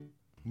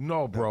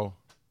No, bro.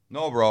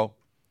 No, bro.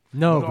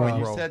 No, No, bro. When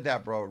you said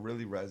that, bro, it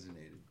really resonated.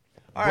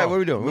 All right, what are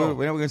we doing? We're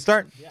going to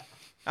start? Yeah.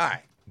 All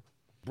right.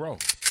 Bro.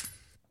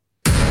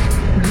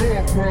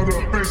 Your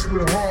brother, faced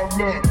with hard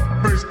luck.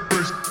 Faced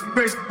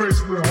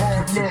with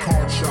hard luck.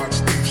 Card shots,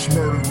 thieves,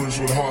 murderers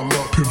with hard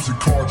luck. Pimps and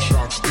card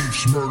shots,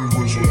 thieves,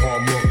 murderers with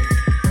hard luck.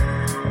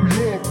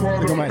 Your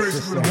brother, Look at my faced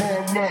sister. with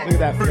hard luck. Look at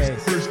that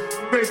face.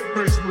 Faced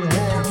with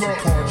hard luck.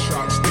 Card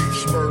shots,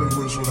 thieves,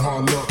 murderers with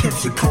hard luck.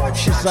 Pimps and card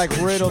shots. She's like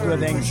riddled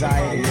with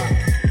anxiety.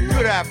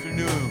 Good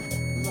afternoon.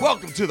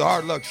 Welcome to the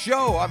Hard Luck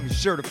Show. I'm your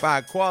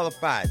certified,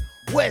 qualified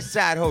West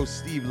Side host,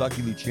 Steve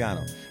Lucky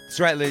Luciano. That's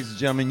right, ladies and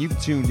gentlemen. You've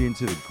tuned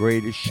into the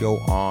greatest show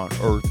on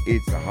earth.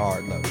 It's the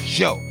Hard Luck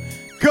Show.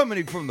 Coming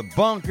in from the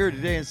bunker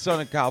today in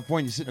Southern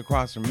California, sitting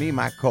across from me,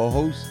 my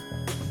co-host.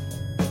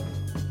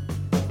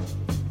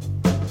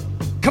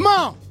 Come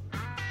on!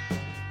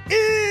 I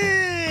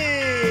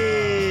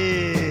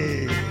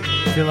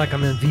feel like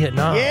I'm in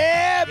Vietnam.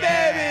 Yeah, baby!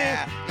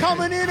 Yeah.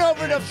 Coming in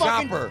over the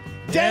fucking Chopper.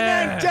 Da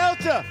Nang Yeah.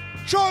 Delta.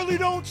 Charlie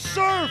don't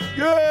surf.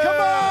 Yeah.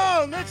 Come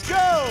on, let's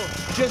go.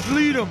 Just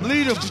lead him.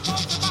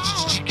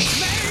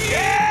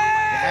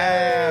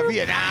 Yeah,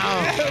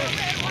 Vietnam.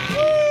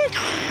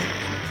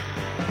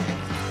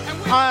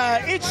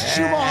 It's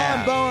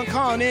Shumahan Bowen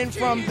calling in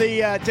from the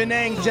Da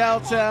Nang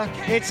Delta.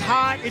 It's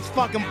hot. It's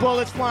fucking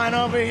bullets flying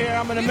over here.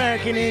 I'm an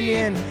American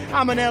Indian.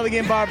 I'm an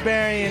elegant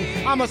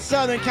barbarian. I'm a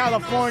Southern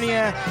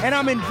California, and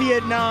I'm in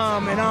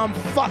Vietnam, and I'm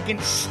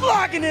fucking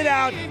slugging it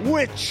out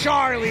with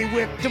Charlie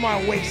whipped to my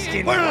waist.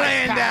 We're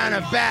laying down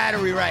a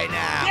battery right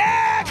now.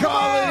 Yeah, come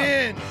Call on. it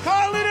in.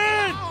 Call it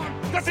in.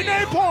 Got the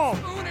napalm.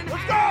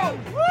 Let's go.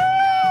 Woo!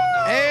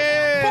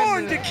 And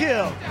Born to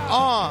kill.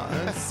 on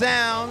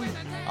sound,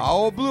 our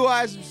old Blue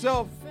Eyes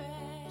himself.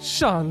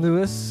 Sean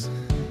Lewis,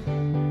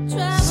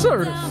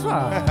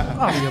 certified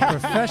audio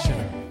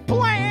professional,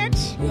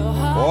 Blanche.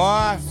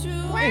 Boy,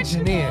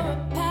 engineer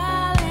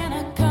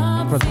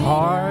for the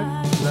Hard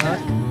Luck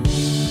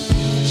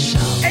Show.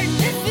 And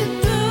if you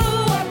do a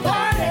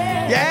party,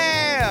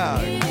 yeah.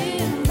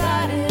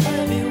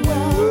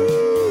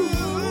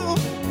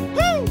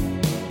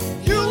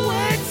 you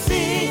would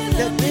see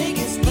the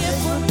biggest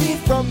gift would be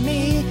from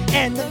me,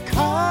 and the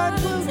card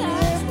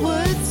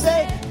would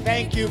say,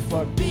 thank you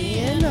for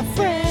being a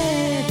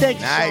friend. Thank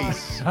you,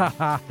 Nice.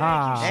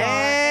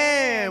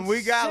 And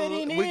we got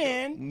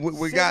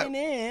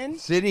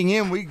sitting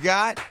in. We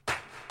got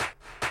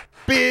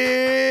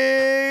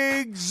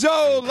Big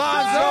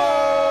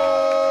Zolonzo.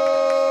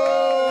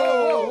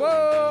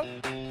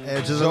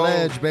 Edge of the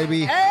ledge, baby.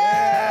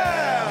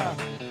 Yeah.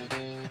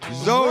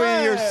 Zoe,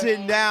 Right. you're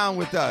sitting down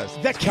with us.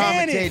 The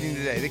cannon. Commentating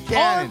today. The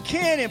cannon. Arm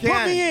cannon.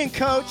 Put me in,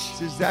 coach.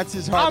 That's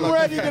his hard I'm luck.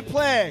 ready to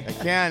play The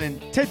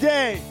cannon.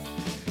 today.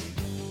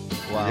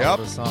 Wow, Yep.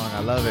 what a song. I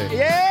love it.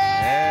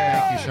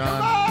 Yeah. Thank you,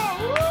 Sean.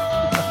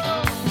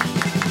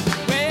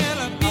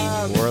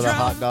 Where are the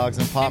hot dogs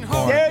and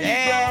popcorn? There you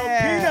Yeah. go.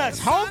 Peanuts,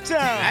 hometown.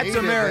 That's Eat it,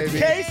 American.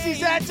 baby. Casey's,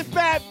 that's a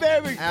fat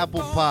baby.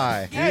 Apple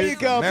pie. There you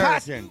go.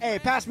 American.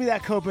 Pass me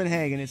that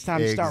Copenhagen. It's time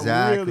to start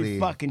Exactly. really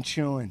fucking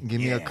chewing.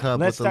 Give me a cup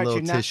Let's with a start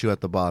little your night. tissue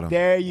at the bottom.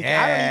 There you go. I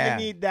don't Yeah. even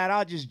need that.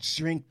 I'll just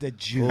drink the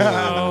juice.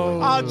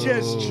 I'll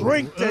just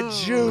drink the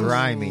juice.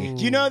 Grimy.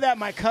 Do you know that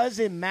my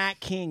cousin Matt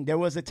King, there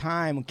was a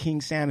time when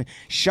King Salmon,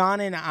 Sean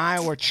and I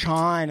were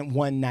chawing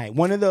one night.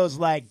 One of those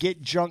like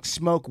get drunk,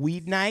 smoke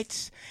weed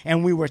nights.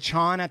 And we were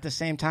chawing at the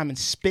same time and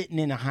spitting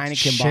in a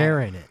Heineken bottle.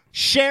 Sharing it.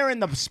 Sharing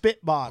the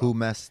spit bottle. Who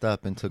messed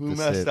up and took Who the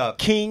messed sip? up?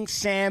 King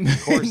Salmon.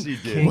 Of course he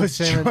did. Was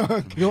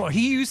drunk. You know,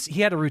 he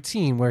had a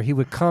routine where he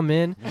would come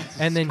in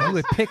and then he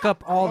would pick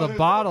up all the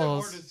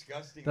bottles,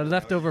 the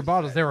leftover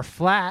bottles. They were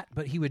flat,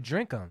 but he would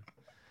drink them.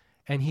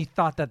 And he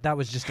thought that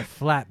was just a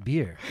flat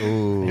beer.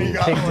 Ooh. He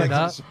picked it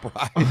up.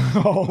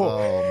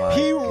 Oh, my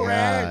He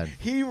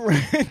God.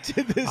 ran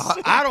to this.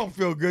 I don't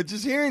feel good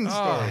just hearing the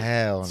story.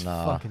 Hell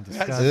no. Fucking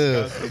disgusting.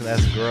 Ugh,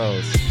 that's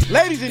gross.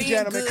 Ladies and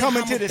gentlemen,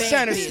 coming to the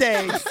center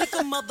stage.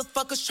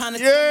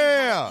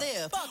 Yeah.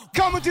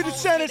 Coming to the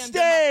center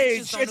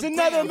stage. It's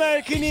another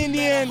American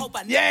Indian.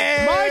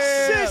 Yeah. My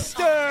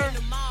sister,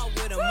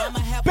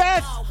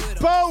 Beth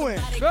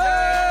Bowen.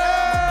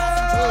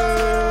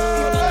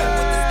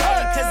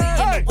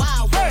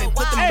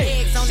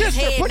 Hey,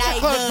 sister, put your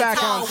clothes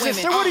back on,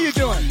 sister. What are you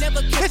doing?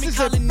 This is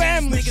a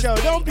family show.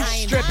 Don't be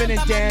stripping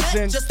and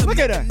dancing. Look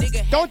at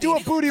her. Don't do a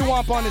booty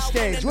womp on the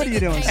stage. What are you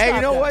doing? Hey, you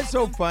Stop know that. what's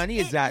so funny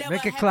is that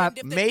Make it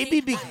clap.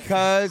 maybe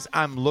because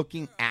I'm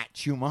looking at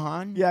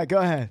Shumahan Yeah, go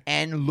ahead.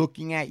 and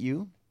looking at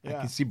you, I Yeah.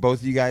 can see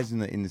both of you guys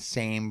in the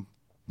same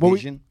Well,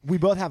 vision. we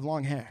both have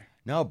long hair.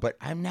 No, but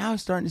I'm now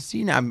starting to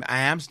see now. I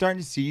am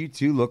starting to see you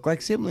two look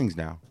like siblings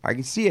now. I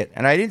can see it,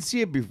 and I didn't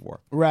see it before,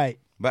 Right.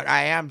 but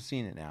I am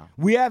seeing it now.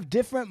 We have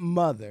different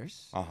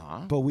mothers,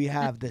 Uh-huh. but we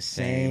have the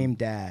same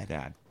dad.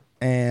 Dad.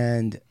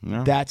 And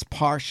Yeah. that's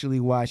partially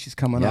why she's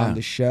coming Yeah. on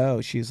the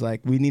show. She's like,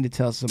 we need to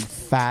tell some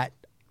fat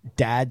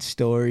dad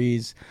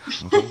stories,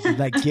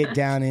 like get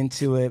down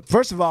into it.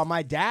 First of all,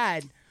 my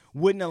dad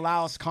wouldn't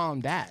allow us to call him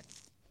dad.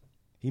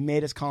 He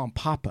made us call him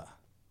Papa.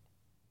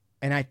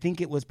 And I think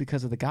it was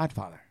because of The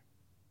Godfather.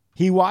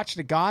 He watched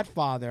The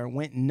Godfather,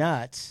 went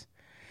nuts.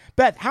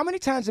 Beth, how many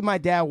times did my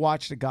dad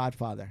watch The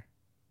Godfather?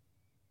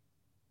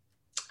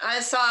 I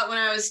saw it when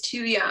I was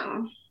too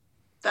young.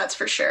 That's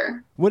for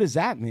sure. What does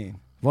that mean?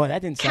 Boy,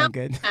 that didn't sound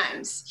good.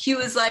 Times. He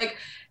was like,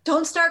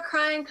 don't start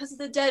crying because of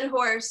the dead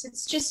horse.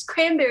 It's just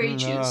cranberry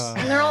juice.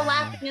 And they're all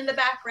laughing in the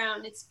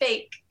background. It's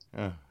fake.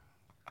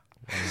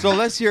 So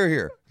let's hear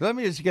here. Let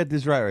me just get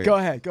this right. Go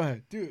ahead.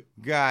 Do it.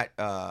 Got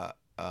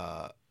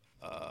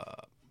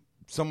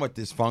somewhat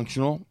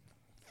dysfunctional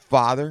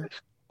father.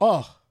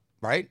 Oh,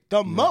 right?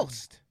 The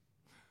most.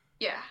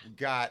 Yeah.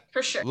 Got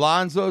for sure.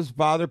 Lonzo's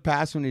father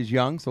passed when he was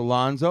young, so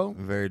Lonzo.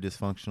 Very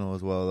dysfunctional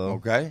as well, though.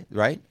 Okay,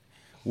 right?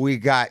 We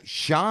got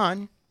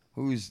Sean,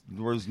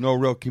 there's no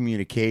real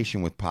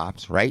communication with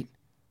Pops, right?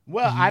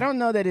 Well, I don't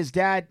know that his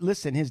dad,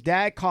 listen, his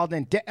dad called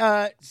in,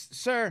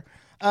 sir,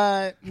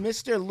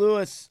 Mr.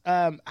 Lewis,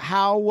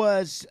 how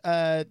was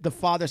the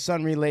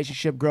father-son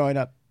relationship growing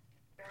up?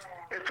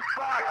 It's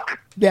fucked.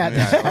 Yeah,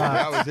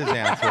 that was his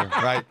answer,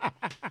 right?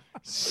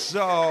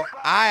 So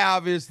I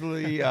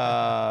obviously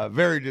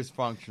very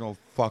dysfunctional,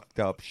 fucked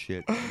up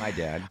shit. My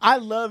dad. I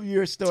love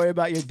your story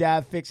about your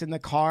dad fixing the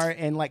car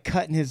and like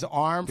cutting his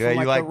arm from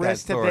you like the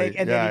wrist to big,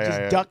 and then he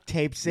just duct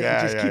tapes it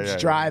and just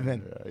keeps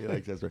driving. Yeah, he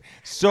likes that story.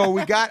 So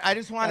I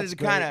just wanted to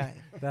kind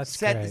of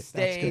set the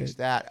stage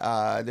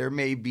that there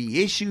may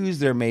be issues,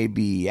 there may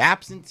be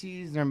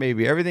absentees, there may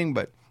be everything,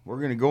 but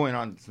we're gonna go in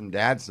on some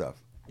dad stuff.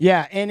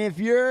 Yeah, and if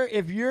you're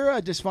a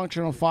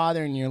dysfunctional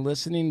father and you're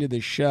listening to the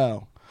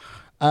show,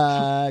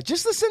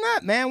 just listen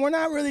up, man. We're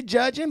not really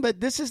judging, but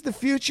this is the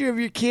future of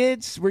your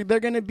kids. They're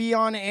going to be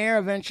on air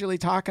eventually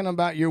talking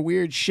about your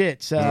weird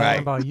shit. So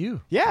Talking about you.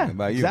 Yeah,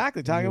 about you.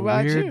 Exactly. Talking Your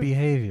about weird you.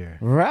 behavior.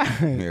 Right.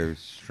 There's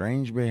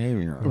strange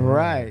behavior.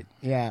 Right.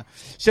 Yeah.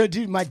 So,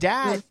 dude, my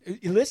dad,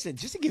 listen,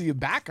 just to give you a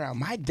background,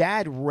 my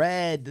dad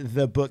read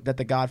the book that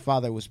The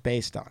Godfather was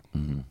based on.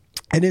 Mm-hmm.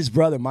 And his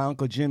brother, my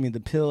Uncle Jimmy, the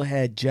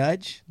pillhead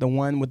judge, the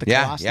one with the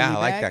colostomy I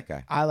like bag. that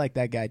guy. I like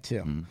that guy,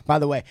 too. Mm-hmm. By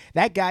the way,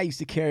 that guy used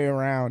to carry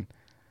around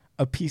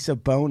a piece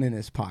of bone in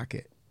his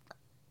pocket.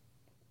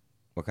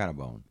 What kind of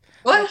bone?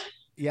 What?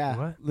 Yeah.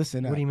 What?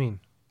 Listen up. What do you mean?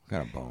 What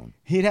kind of bone?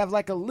 He'd have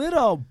like a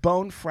little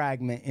bone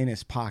fragment in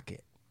his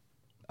pocket.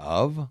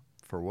 Of?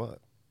 For what?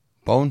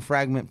 Bone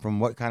fragment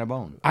from what kind of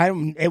bone?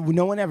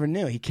 No one ever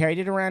knew. He carried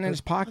it around in his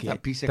pocket. A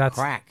piece of That's-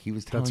 crack. He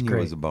was telling that's you great.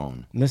 it was a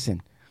bone.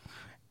 Listen.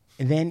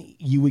 And then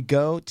you would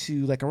go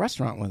to like a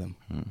restaurant with him.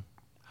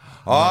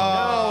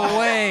 Oh. No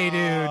way, dude.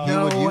 You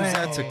No would way. use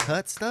that to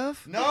cut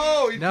stuff?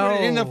 No, he put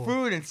it in the No.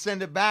 food and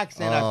send it back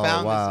saying, I Oh,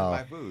 found wow.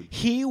 this in my food.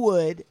 He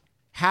would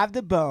have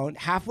the bone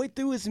halfway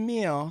through his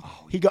meal.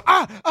 He'd go,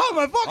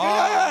 my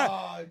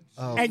fucking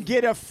and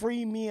get a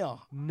free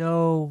meal.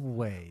 No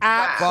way.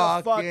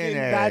 Fucking A,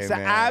 That's the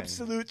man.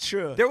 absolute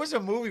truth. There was a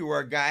movie where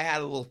a guy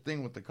had a little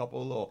thing with a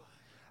couple of little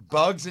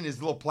bugs in his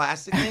little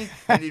plastic thing,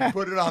 and he'd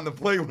put it on the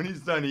plate when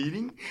he's done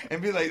eating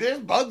and be like, there's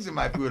bugs in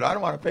my food. I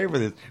don't want to pay for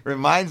this.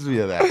 Reminds me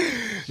of that.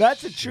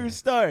 That's a true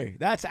story.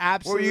 That's What were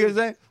absolutely. you going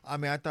to say? I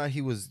mean, I thought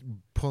he was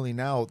pulling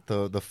out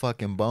the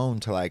fucking bone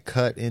to like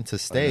cut into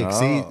steak.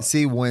 No.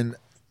 See, when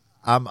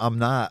I'm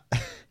not.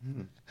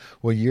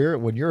 When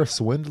you're a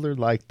swindler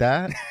like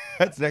that,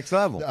 That's next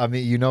level. I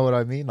mean, you know what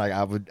I mean? Like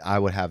I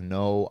would have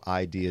no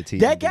idea to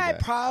That even do guy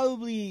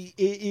probably,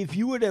 if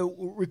you were to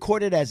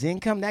record it as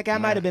income, that guy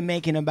might have been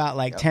making about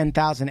like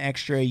 $10,000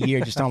 extra a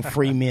year just on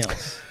free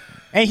meals.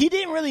 And he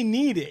didn't really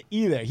need it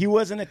either. He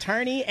was an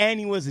attorney and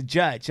he was a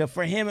judge. So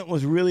for him, it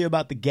was really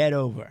about the get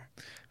over.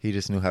 He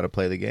just knew how to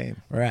play the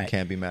game. Right.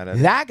 Can't be mad at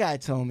it. That guy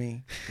told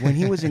me when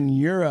he was in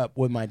Europe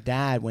with my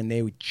dad, when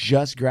they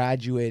just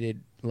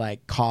graduated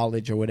like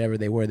college or whatever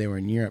they were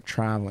in Europe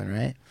traveling,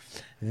 right?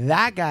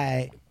 That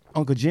guy,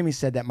 Uncle Jimmy,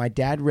 said that my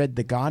dad read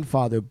the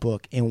Godfather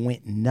book and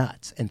went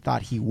nuts and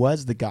thought he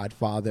was the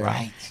Godfather,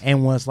 Right.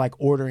 and was like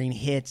ordering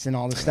hits and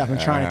all this stuff and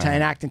trying to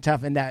and acting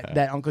tough, and that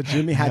Uncle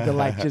Jimmy had to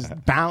like just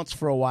bounce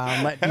for a while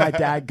and let my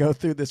dad go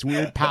through this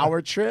weird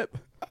power trip.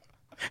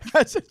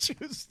 That's a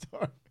true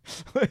story.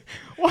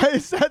 Why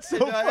is that so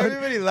funny?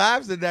 Everybody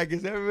laughs at that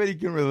because everybody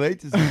can relate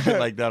to some shit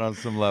like that on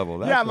some level.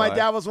 That's Yeah, my why.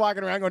 dad was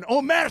walking around going,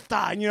 "Oh,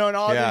 Merta," and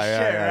all this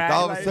shit. Right?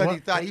 All of a Like, sudden, he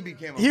thought he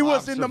became a He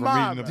was in mobster the for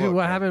mob. reading the Dude, book.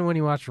 what happened when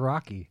you watched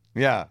Rocky?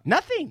 Yeah.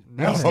 Nothing.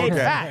 No, He stayed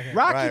okay. fat.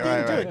 Rocky Right,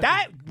 didn't do right. it.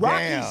 That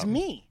Rocky's Damn.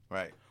 me.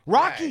 Right.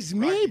 Rocky's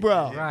Right. me, Rocky,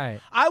 bro. yeah. Right.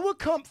 I would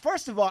come.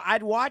 First of all,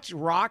 I'd watch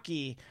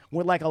Rocky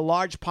with like a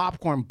large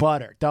popcorn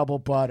butter, double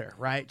butter,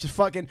 right? Just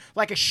fucking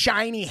like a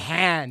shiny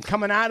hand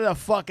coming out of the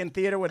fucking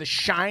theater with a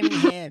shiny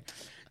hand.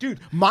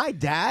 Dude, my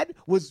dad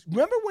was.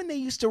 Remember when they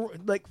used to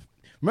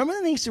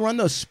run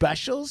those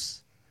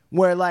specials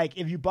where like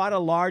if you bought a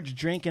large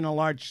drink and a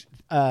large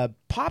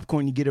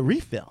popcorn, you get a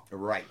refill.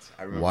 Right.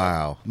 I remember.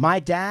 Wow. My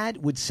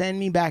dad would send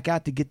me back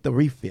out to get the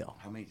refill.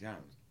 How many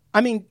times? I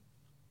mean,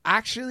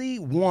 actually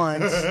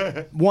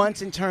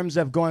once in terms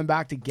of going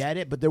back to get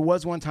it, but there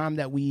was one time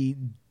that we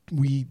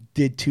we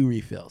did 2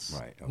 refills.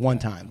 Right. Okay. One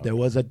time. There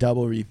was a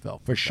double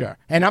refill for sure.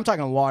 And I'm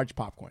talking large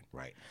popcorn.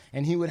 Right.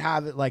 And he would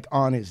have it like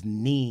on his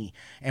knee,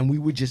 and we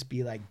would just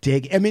be like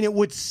dig. I mean, it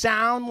would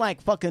sound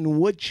like fucking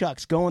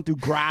woodchucks going through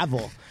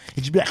gravel.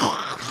 It'd just be like,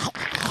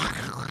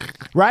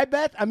 right,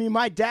 Beth? I mean,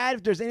 my dad,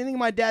 if there's anything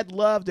my dad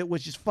loved, it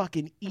was just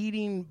fucking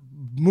eating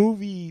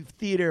movie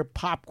theater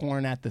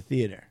popcorn at the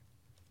theater.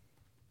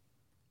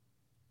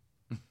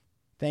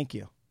 Thank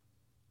you.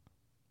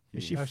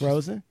 Is she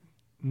frozen?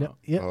 No.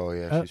 Yeah. Oh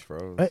yeah, she's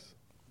froze.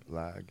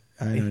 Lag.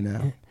 I don't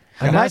know.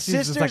 And My my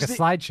sister's like a sister's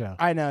slideshow.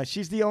 I know.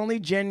 She's the only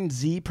Gen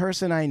Z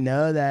person I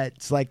know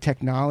that's like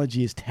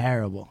technology is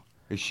terrible.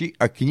 Is she?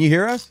 Can you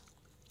hear us?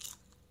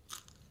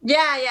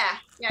 Yeah,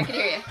 I can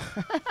hear you.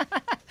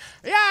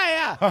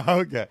 Yeah.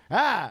 Okay.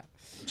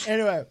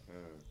 Anyway.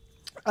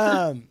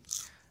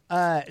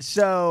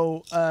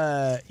 So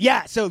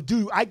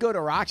dude, I go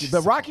to Rocky,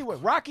 but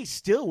Rocky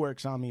still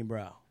works on me,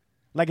 bro.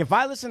 Like if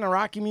I listen to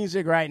Rocky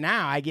music right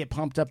now, I get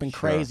pumped up and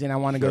crazy, and I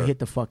want to go hit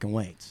the fucking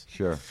weights.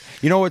 Sure.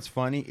 You know what's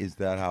funny is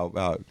that how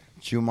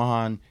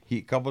Schumahan,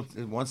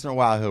 once in a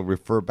while he'll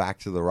refer back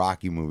to the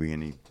Rocky movie,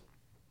 and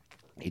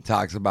he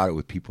talks about it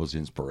with people's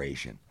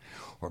inspiration.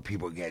 Or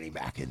people getting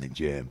back in the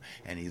gym.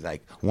 And he's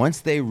like,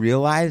 once they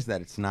realize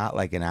that it's not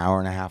like an hour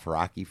and a half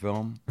Rocky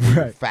film,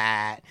 Right.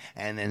 fat,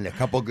 and then a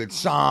couple good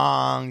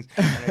songs,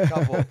 and a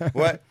couple,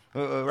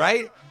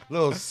 right?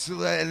 And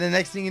the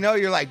next thing you know,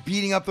 you're like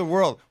beating up the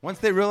world. Once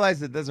they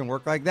realize it doesn't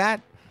work like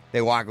that,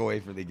 they walk away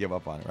they give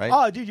up on it, right?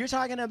 Oh, dude, you're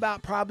talking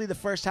about probably the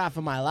first half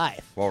of my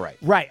life. Well, right.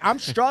 Right. I'm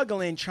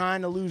struggling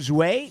trying to lose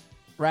weight.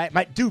 Right,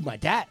 my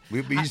dad.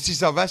 You see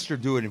Sylvester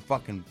do it in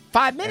fucking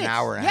 5 minutes. an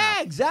hour and a half.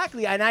 Yeah,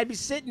 exactly. And I'd be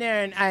sitting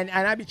there and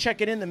I'd be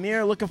checking in the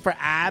mirror looking for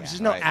abs.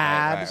 There's no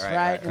abs,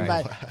 right? And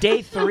by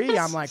day 3,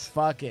 I'm like,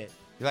 fuck it.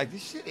 You're like,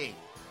 this shit ain't.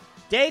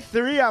 Day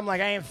 3, I'm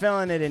like, I ain't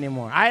feeling it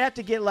anymore. I have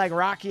to get like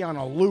Rocky on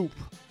a loop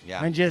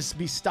and just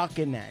be stuck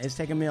in that. It's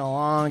taking me a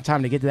long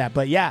time to get to that.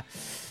 But yeah.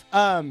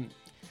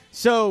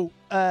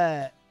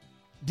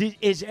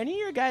 Is any of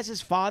your guys'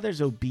 fathers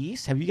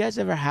obese? Have you guys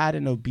ever had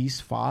an obese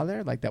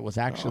father, like that was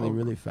actually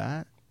really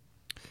fat?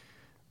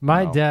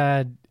 My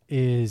dad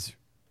is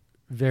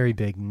very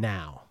big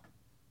now,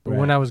 but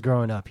when I was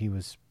growing up, he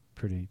was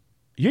pretty.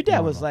 Your dad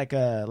normal. was like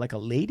a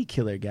lady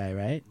killer guy,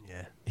 right?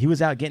 Yeah. He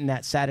was out getting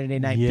that Saturday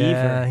Night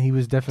Yeah, Beaver. he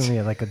was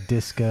definitely like a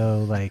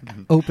disco, like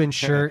open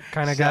shirt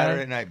kind of guy.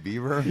 Saturday Night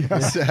Beaver.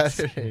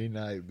 Saturday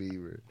Night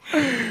Beaver.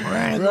 We're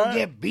gonna go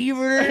get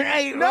beaver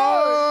tonight.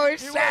 No,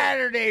 it's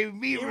Saturday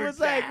Beaver. He was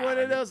like one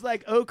of those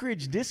like Oak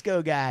Ridge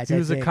disco guys. He I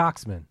was a think.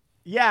 coxman.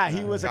 Yeah,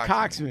 he was a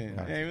Coxman.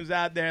 coxman. And he was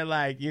out there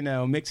like,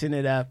 mixing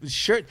it up.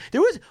 Shirt.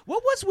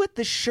 What was with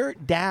the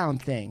shirt down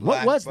thing?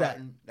 What was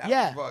button. that?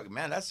 Yeah.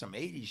 Man, that's some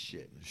 80s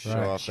shit. Show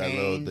Right. off that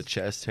Chains. the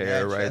chest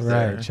hair Yeah, right chest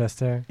there. Right, chest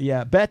hair.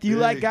 Yeah. Beth, you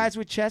Really like good. guys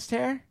with chest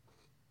hair?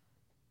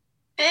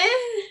 Eh.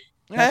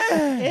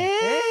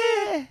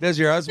 Does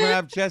your husband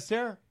have chest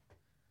hair?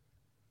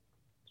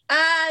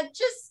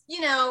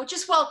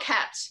 Just well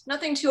kept.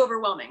 Nothing too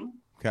overwhelming.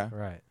 Okay.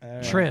 Right.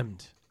 Right.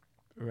 Trimmed.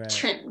 Right.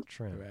 Trim.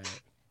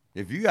 Right.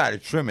 If you got to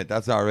trim it,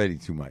 that's already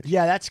too much.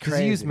 Yeah, that's Does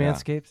crazy. he use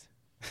Manscaped?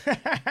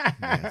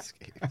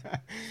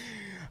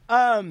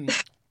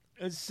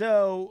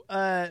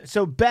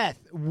 So Beth,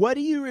 what do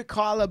you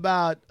recall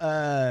about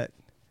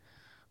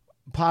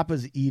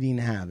Papa's eating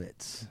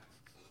habits?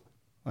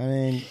 I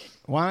mean,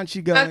 why don't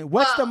you go?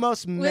 What's the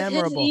most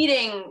memorable? With his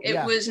eating, it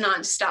Yeah. was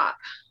nonstop.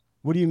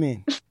 What do you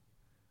mean?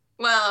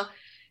 Well,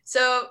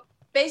 so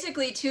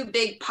basically 2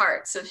 big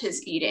parts of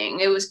his eating.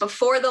 It was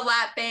before the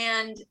lap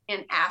band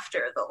and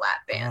after the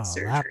lap band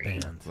surgery. lap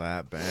band.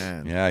 Flat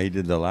band. Yeah, he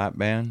did the lap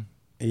band.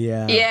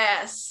 Yeah.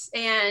 Yes.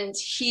 And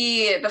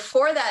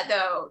before that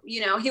though,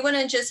 he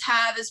wouldn't just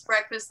have his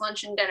breakfast,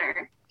 lunch, and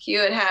dinner. He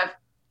would have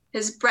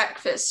his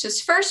breakfast,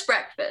 his first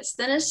breakfast,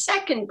 then his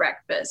second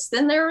breakfast,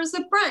 then there was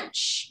a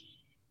brunch.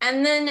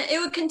 And then it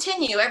would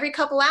continue every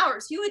couple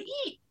hours. He would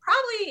eat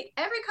probably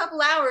every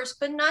couple hours,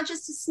 but not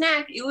just a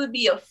snack. It would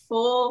be a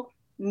full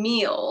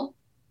meal.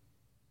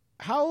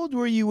 How old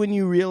were you when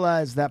you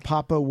realized that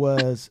Papa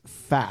was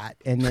fat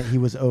and that he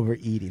was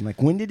overeating?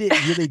 Like, when did it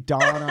really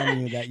dawn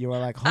on you that you were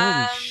like,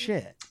 holy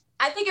shit?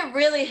 I think it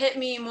really hit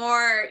me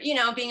more,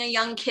 being a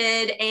young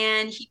kid,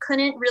 and he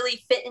couldn't really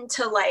fit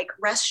into like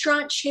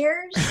restaurant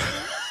chairs.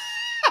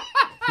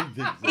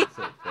 That's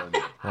so funny.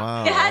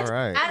 Wow. You had All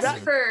right. to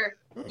ask for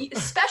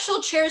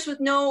special chairs with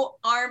no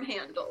arm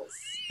handles.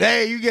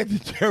 Hey, you get the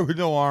chair with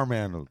no arm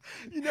handles.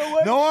 You know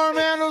what? No arm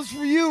handles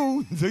for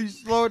you. So you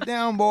slow it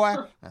down, boy.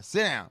 Now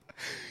sit down.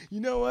 You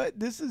know what?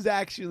 This is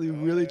actually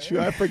really true.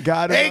 I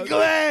forgot about Hey,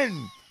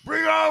 Glenn,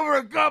 bring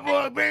over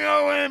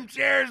them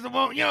chairs. The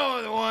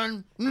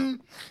one. Hmm?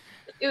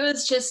 It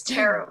was just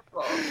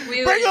terrible.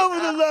 Bring over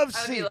the love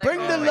I would be seat. like, Bring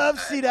oh the my love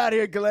God. seat out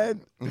here,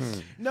 Glenn.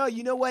 No,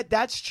 you know what?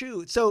 That's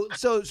true. So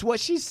what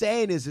she's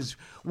saying is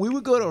we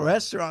would go to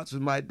restaurants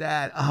with my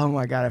dad. Oh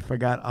my God, I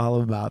forgot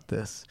all about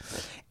this.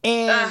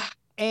 And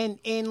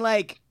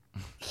like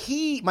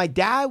my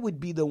dad would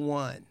be the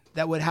one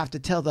that would have to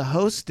tell the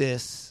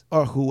hostess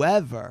or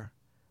whoever,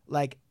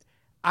 like,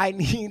 I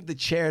need the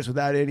chairs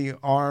without any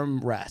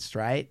armrest,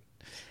 right?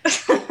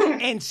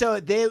 And so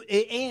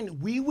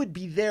we would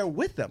be there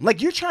with them.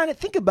 Like, you're trying to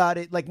think about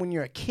it like when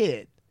you're a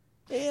kid.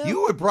 Yeah.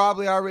 You would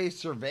probably already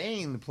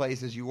surveying the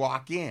place as you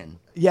walk in.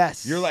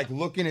 Yes. You're like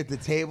looking at the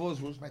tables.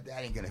 Where's my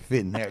dad? Ain't gonna fit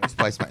in there. This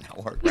place might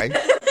not work, right?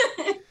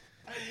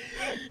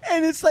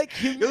 And it's like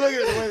you're looking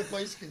at the way the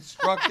place is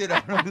constructed. I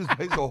don't know if this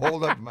place will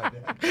hold up to my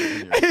dad.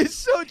 It's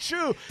so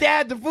true.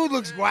 Dad, the food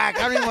looks whack.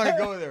 I don't even want to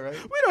go there, right?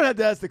 We don't have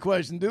to ask the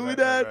question, do we,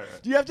 Dad? Right.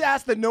 Do you have to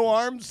ask the no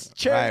arms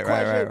chair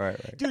question?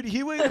 Right. Dude,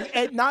 he would,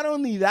 and not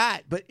only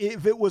that, but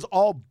if it was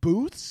all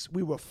booths,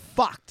 we were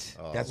fucked.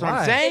 Oh, that's what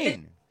I'm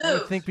saying. I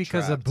would think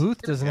because a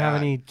booth doesn't have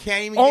any.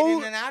 Can't even get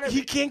in and out of it.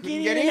 He can't get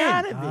in and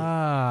out of it.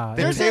 Ah,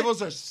 the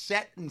tables are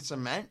set in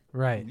cement.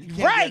 Right. You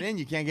can't get in.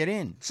 You can't get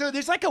in. So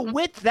there's like a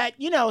width that,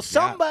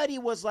 somebody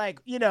was like,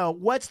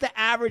 what's the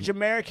average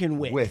American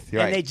width?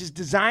 Right. And they just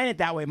design it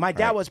that way. My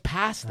dad was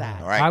past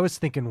that. Right. I was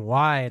thinking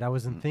wide. I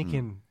wasn't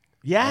thinking.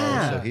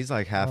 Yeah. So he's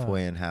like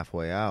halfway in,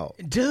 halfway out.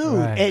 Dude.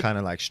 Right. Kind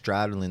of like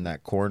straddling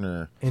that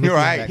corner. You're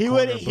right. He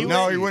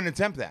wouldn't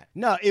attempt that.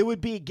 No, it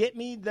would be get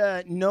me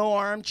the no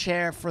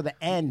armchair for the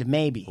end,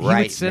 maybe. He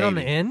would sit on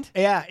the end?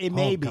 Yeah, it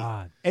may be.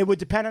 God. It would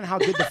depend on how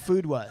good the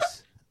food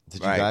was.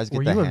 Did you guys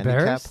get the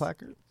handicap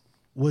placard?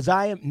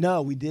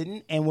 No, we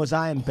didn't. And was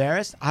I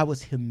embarrassed? I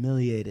was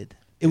humiliated.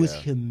 It was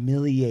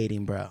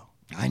humiliating, bro.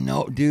 I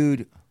know,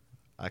 dude.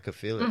 I could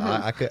feel it.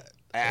 I could...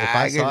 If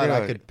I saw it,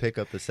 I could pick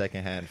up the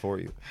second hand for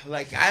you.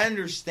 Like, I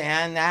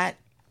understand that.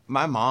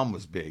 My mom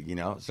was big,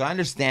 so I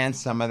understand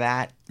some of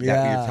that you're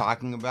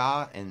talking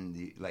about,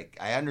 and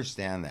I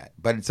understand that.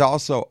 But it's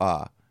also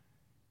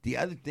the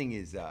other thing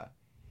is,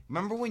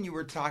 remember when you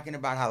were talking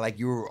about how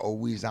you were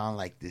always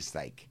on this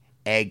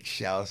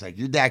eggshells,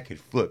 your dad could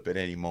flip at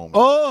any moment.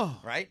 Oh,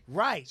 right.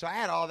 So I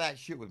had all that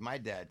shit with my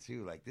dad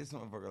too. This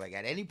motherfucker,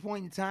 at any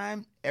point in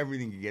time,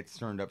 everything gets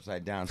turned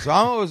upside down. So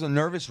I'm always a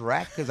nervous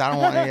wreck because I don't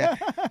want to.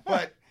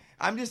 But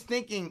I'm just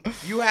thinking,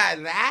 you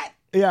had that,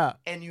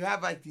 and you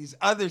have these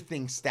other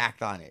things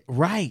stacked on it,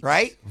 right.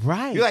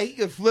 You're you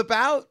could flip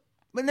out,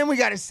 but then we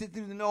got to sit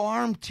through the no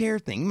armchair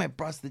thing. You might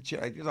bust the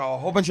chair. There's a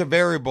whole bunch of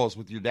variables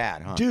with your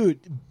dad, huh?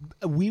 Dude,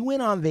 we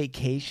went on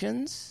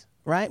vacations.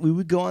 Right? We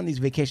would go on these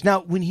vacations.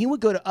 Now, when he would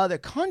go to other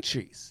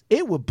countries,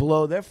 it would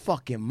blow their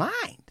fucking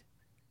mind.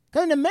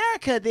 Because in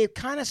America, they've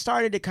kind of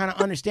started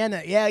to understand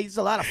that, he's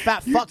a lot of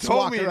fat fucks told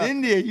walking me around. In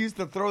India, he used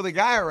to throw the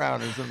guy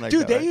around or something like that.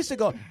 Dude, they right? used to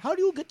go, how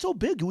do you get so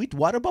big? You eat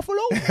water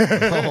buffalo?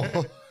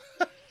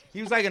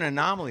 He was like an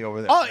anomaly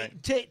over there. Oh,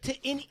 right?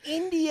 In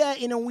India,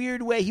 in a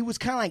weird way, he was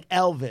kind of like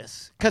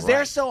Elvis. Because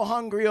they're so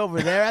hungry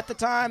over there at the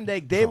time.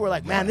 They were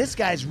like, man, this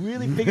guy's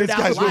really figured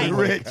out life. Really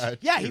rich.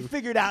 Yeah, he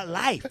figured out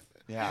life.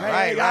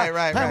 Yeah,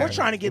 right. Man, we're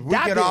trying to get if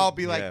that. We could all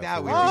be like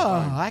that.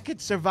 I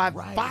could survive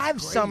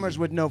 5 summers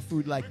with no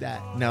food like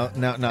that. Now,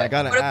 I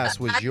gotta ask: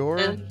 was your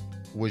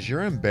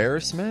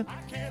embarrassment?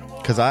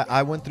 Because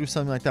I went through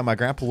something like that. My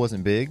grandpa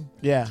wasn't big.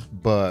 Yeah,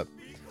 but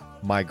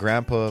my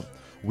grandpa,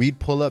 we'd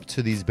pull up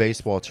to these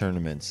baseball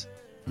tournaments,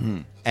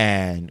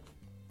 and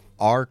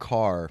our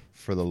car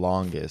for the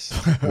longest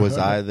was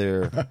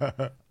either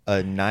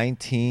a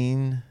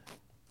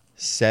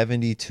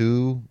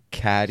 1972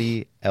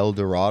 Caddy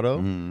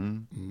Eldorado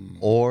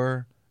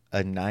or a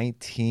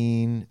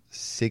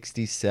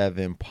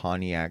 1967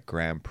 Pontiac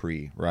Grand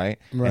Prix, right?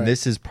 And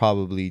this is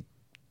probably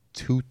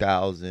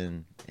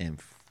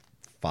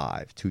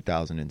 2005,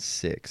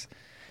 2006.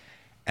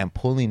 And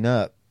pulling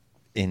up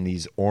in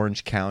these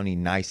Orange County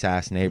nice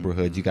ass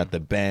neighborhoods, you got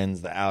the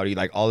Benz, the Audi,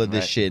 all of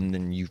this shit, and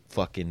then you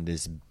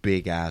this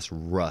big ass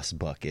rust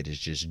bucket is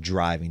just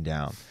driving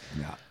down.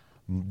 Yeah.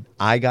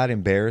 I got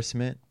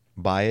embarrassment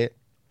by it.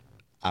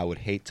 I would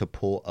hate to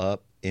pull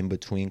up in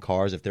between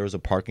cars. If there was a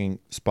parking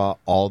spot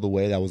all the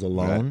way that was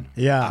alone,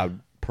 I'd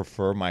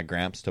prefer my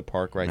gramps to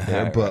park right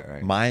there.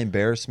 But my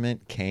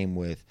embarrassment came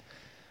with,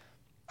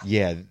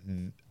 I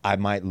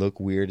might look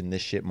weird and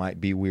this shit might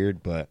be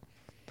weird, but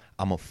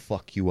I'm going to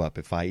fuck you up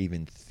if I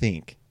even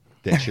think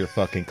that you're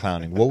fucking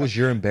clowning. What was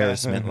your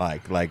embarrassment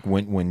like? Like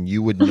when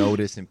you would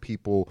notice and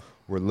people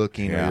were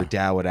looking or your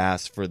dad would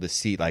ask for the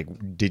seat,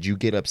 did you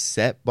get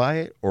upset by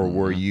it? Or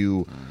were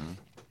you...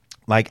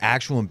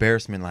 actual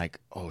embarrassment,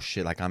 oh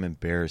shit, I'm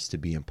embarrassed to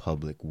be in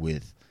public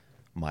with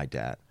my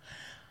dad.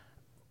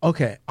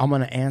 Okay, I'm going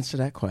to answer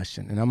that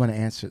question, and I'm going to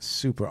answer it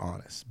super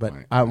honest. But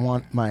I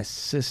want my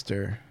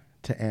sister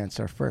to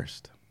answer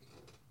first.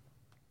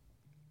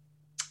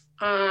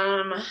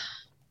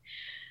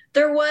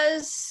 There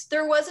was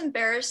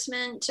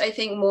embarrassment, I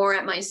think, more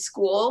at my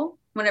school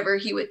whenever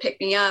he would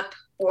pick me up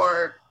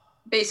or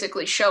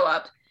basically show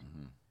up.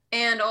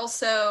 And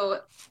also...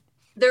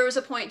 there was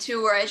a point,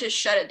 too, where I just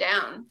shut it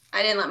down.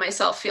 I didn't let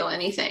myself feel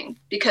anything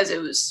because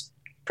it was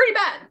pretty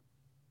bad.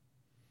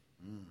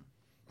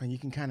 And you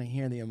can kind of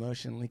hear the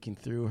emotion leaking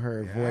through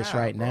her voice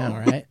right now,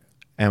 right?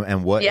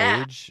 And what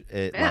age?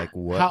 What How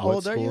what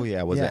old school? are you?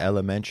 Yeah, was it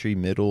elementary,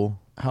 middle?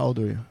 How old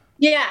are you?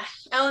 Yeah,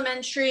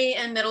 elementary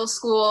and middle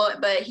school,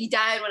 but he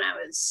died when I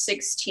was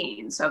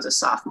 16, so I was a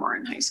sophomore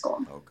in high school.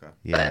 Okay.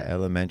 Yeah,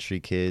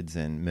 elementary kids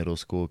and middle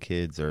school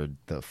kids are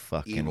the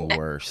fucking Evil.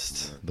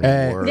 worst. The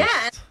Hey. worst.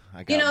 Yeah, I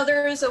You got- know,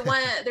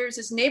 there's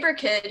this neighbor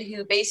kid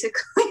who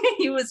basically,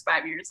 he was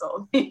 5 years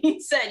old.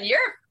 He said, "You're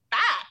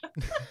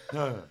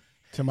fat."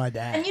 To my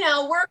dad. And, you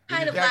know, we're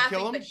kind of your dad kill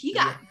laughing, him? but he Did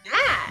got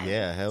mad.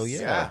 Yeah, hell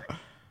yeah.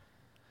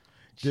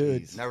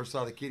 Dude. Jeez. Never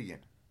saw the kid again.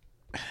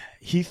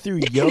 He threw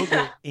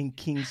yogurt in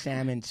King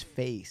Salmon's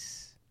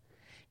face.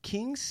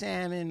 King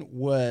Salmon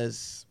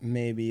was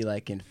maybe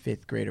like in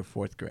 5th grade or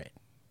 4th grade.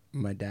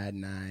 My dad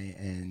and I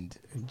and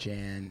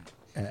Jan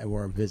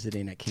were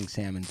visiting at King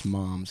Salmon's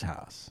mom's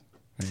house,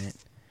 right?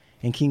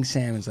 And King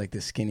Salmon's like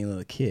this skinny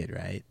little kid,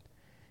 right?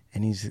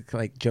 And he's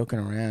like joking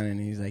around, and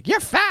he's like, "You're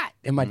fat."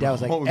 And my dad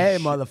was like, Oh, "Hey,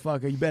 shit.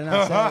 motherfucker, you better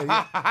not say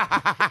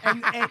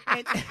that."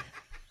 and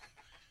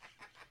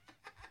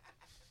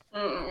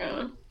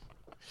Mm.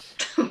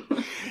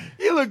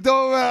 He looked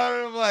over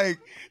at him like,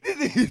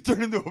 he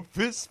turned into a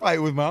fist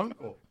fight with my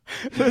uncle.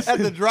 At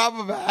the drop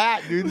of a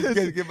hat, dude. This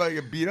guy's about to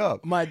get beat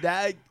up. my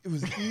dad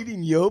was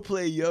eating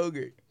Yoplait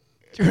yogurt,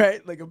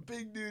 right? Like a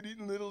big dude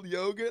eating little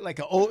yogurt, like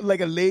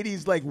a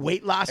lady's like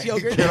weight loss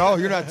yogurt. Kid, oh,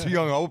 you're not too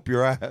young. I'll whoop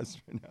your ass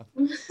right now.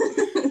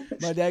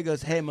 My dad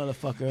goes, "Hey,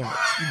 motherfucker."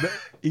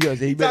 He goes,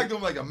 He talked to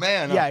him like a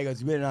man. Huh? Yeah, he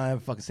goes, "You better not ever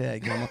fucking say that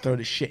again. I'm going to throw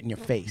this shit in your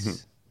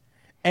face."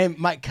 And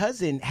my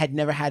cousin had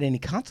never had any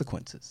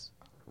consequences.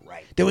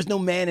 Right. There was no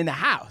man in the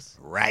house.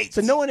 Right. So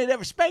no one had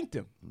ever spanked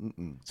him.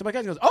 So my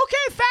cousin goes, "Okay,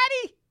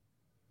 fatty."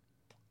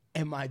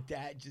 And my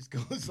dad just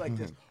goes like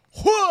this.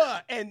 Whoa!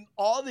 And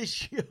all this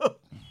shit.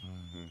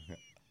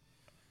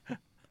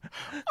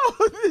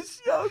 Oh,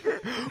 this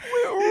yogurt went This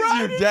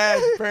right is your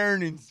dad's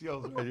parenting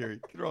skills right here.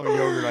 Throwing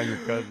yogurt on your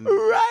cousin.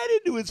 right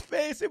into his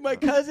face, and my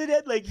cousin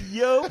had like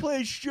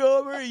Yoplait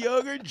strawberry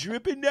yogurt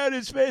dripping down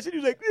his face, and he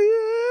was like,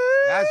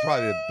 That's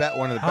probably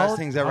one of the How best old-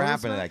 things ever how old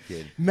happened to was that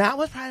kid. Matt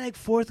was probably like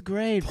 4th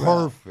grade,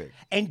 bro. Perfect.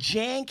 And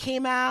Jan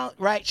came out,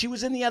 right? She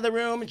was in the other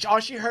room, and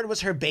all she heard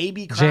was her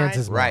baby crying. Jan's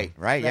his mom.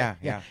 Right,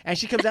 yeah. And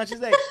she comes down, she's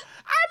like, "Oh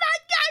my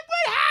God,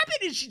 what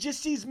happened?" And she just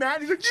sees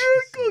Matt, and he's like,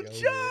 Uncle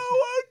Joe.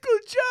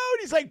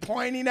 And he's like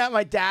pointing at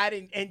my dad,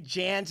 and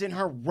Jan's in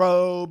her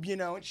robe, you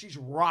know, and she's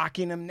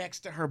rocking him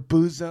next to her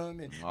bosom.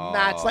 And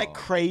Matt's like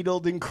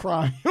cradled and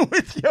crying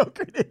with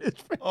yogurt in his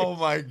face. Oh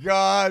my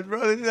God,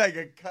 bro. This is like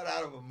a cut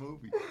out of a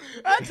movie.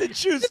 That's a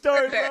true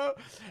story, bro.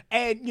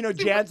 And, you know,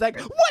 Jan's like,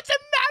 "What's the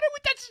matter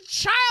with that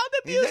child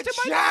abuse He's a to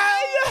my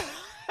child.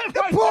 dad?"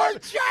 The poor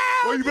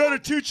child. Well, you better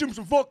teach him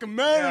some fucking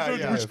manners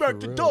and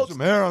respect adults. Some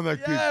hair on that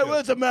kid. Yeah,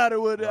 what's the matter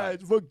with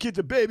that? Fucking kid's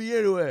a baby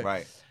anyway.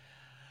 Right.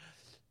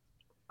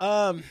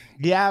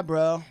 Yeah,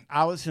 bro.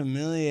 I was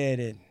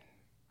humiliated.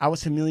 I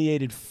was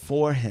humiliated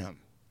for him.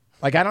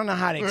 Like, I don't know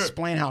how to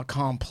explain how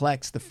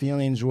complex the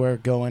feelings were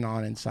going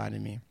on inside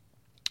of me.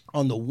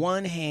 On the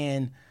one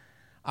hand,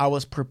 I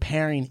was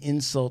preparing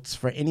insults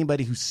for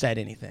anybody who said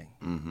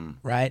anything.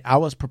 Right? I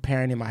was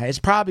preparing in my head. It's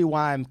probably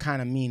why I'm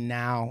kind of mean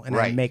now and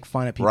I make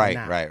fun of people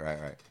now.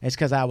 Right. It's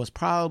because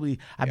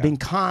I've been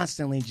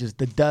constantly just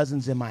the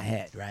dozens in my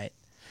head, right?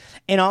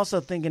 And also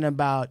thinking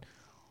about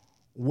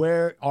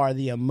where are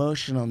the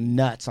emotional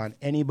nuts on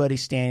anybody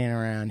standing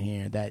around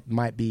here that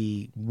might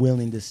be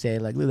willing to say,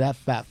 like, "Look, that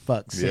fat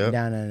fuck sitting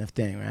down on the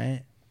thing,"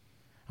 right?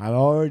 I'm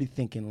already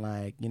thinking,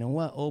 like, you know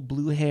what? Old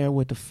blue hair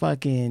with the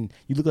fucking,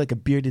 you look like a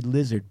bearded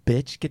lizard,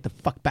 bitch. Get the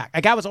fuck back.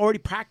 Like, I was already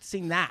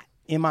practicing that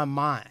in my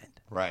mind.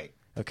 Right.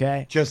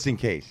 Okay? Just in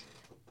case.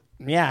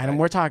 Yeah, and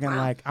we're talking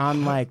like,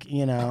 I'm like,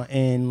 you know,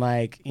 in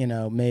like, you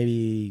know,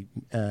 maybe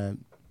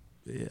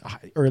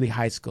early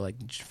high school, like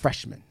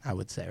freshman, I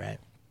would say, right?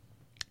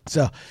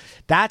 So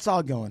that's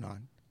all going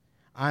on.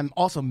 I'm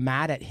also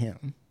mad at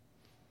him.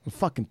 I'm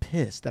fucking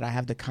pissed that I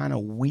have the kind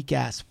of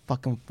weak-ass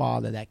fucking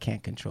father that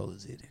can't control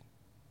his eating.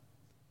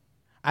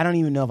 I don't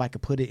even know if I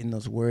could put it in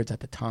those words at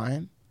the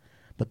time,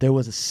 but there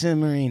was a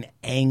simmering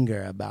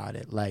anger about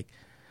it. Like,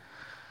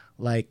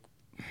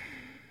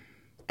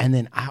 and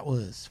then I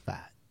was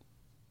fat.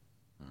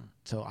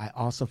 So I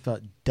also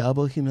felt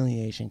double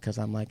humiliation because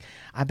I'm like,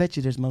 I bet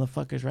you there's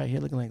motherfuckers right here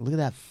looking like, look at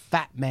that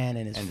fat man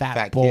and his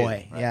fat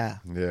boy. kid, right?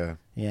 Yeah.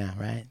 Yeah.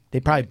 Right. They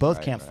probably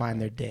both can't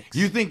find their dicks.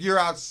 You think you're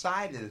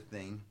outside of the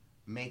thing,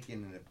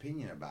 making an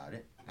opinion about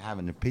it, have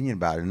an opinion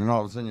about it, and then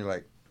all of a sudden you're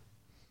like,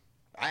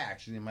 I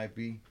actually might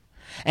be.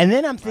 And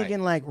then I'm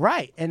thinking like,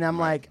 right. And I'm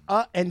like,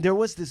 and there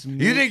was this.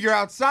 You think you're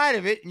outside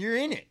of it and you're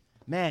in it.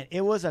 Man,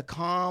 it was a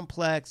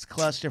complex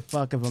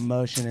clusterfuck of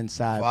emotion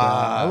inside.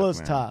 Fuck, bro. It was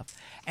man. tough.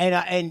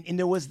 And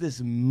there was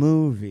this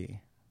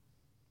movie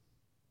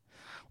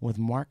with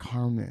Mark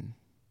Harmon.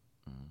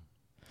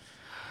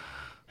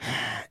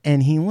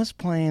 And he was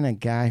playing a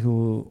guy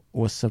who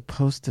was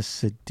supposed to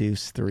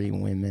seduce 3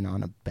 women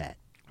on a bet.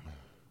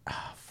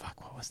 Oh,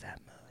 fuck, what was that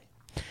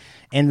movie?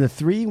 And the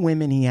 3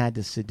 women he had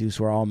to seduce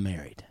were all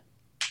married.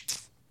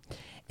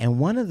 And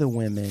one of the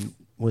women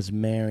was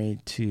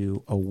married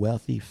to a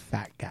wealthy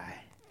fat guy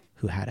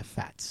who had a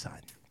fat son.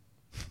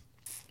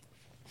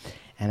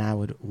 And I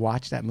would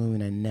watch that movie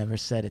and I never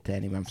said it to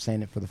anyone. I'm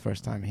saying it for the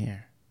first time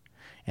here.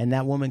 And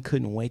that woman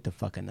couldn't wait to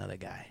fuck another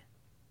guy.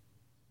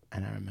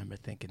 And I remember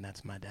thinking,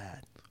 that's my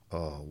dad.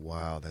 Oh,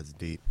 wow, that's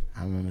deep.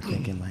 I remember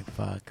thinking, like,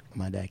 fuck,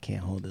 my dad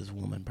can't hold this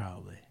woman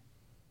probably.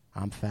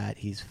 I'm fat,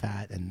 he's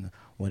fat, and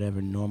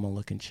whatever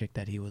normal-looking chick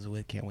that he was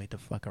with can't wait to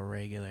fuck a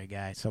regular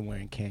guy somewhere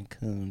in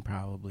Cancun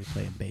probably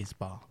playing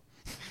baseball.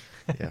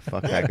 Yeah,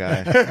 fuck that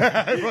guy.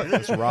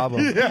 Just rob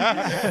him.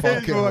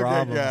 Fucking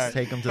rob him. Just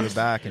take him to the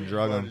back and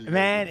drug him.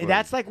 Man,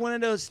 that's like one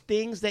of those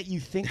things that you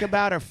think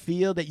about or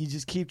feel that you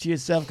just keep to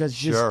yourself because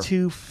it's just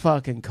too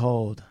fucking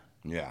cold.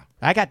 Yeah.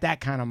 I got that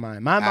kind of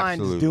mind. My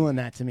mind's Absolutely. doing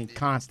that to me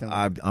constantly.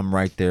 I'm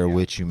right there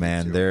with you,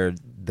 man. They're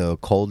the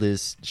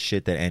coldest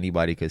shit that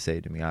anybody could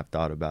say to me. I've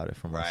thought about it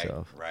for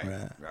myself.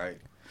 Right.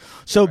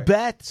 So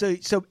Beth,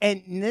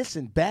 and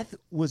listen, Beth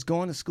was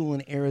going to school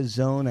in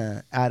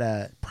Arizona at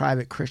a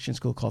private Christian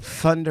school called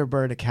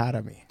Thunderbird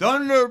Academy.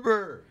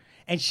 Thunderbird.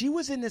 And she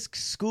was in this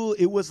school.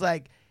 It was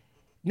like,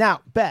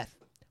 now, Beth,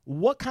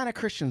 what kind of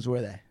Christians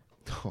were they?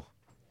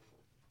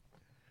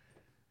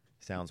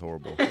 Sounds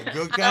horrible.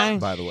 Good guy.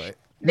 By the way.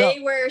 They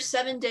were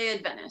Seventh-day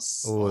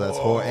Adventists. Oh, that's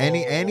horrible.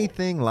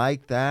 Anything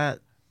like that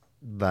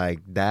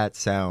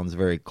sounds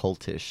very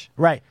cultish.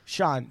 Right.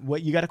 Sean,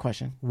 what you got a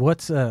question?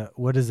 What is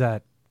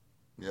that?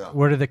 Yeah.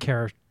 What are the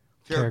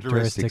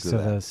characteristics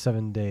of that. a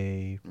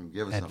 7-day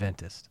Give us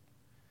Adventist?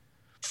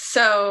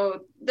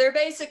 So they're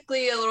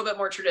basically a little bit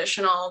more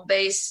traditional.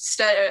 They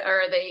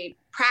they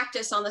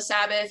practice on the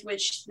Sabbath,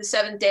 which the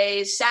 7th day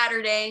is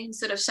Saturday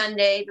instead of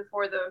Sunday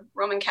before the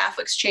Roman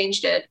Catholics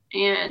changed it.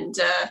 And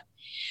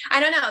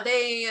I don't know,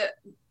 they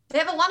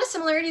have a lot of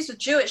similarities with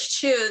Jewish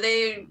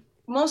too.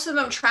 Most of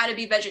them try to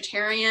be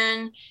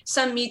vegetarian.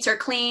 Some meats are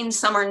clean,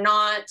 some are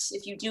not.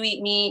 If you do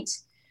eat meat,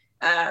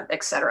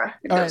 etc.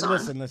 All right,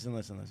 listen.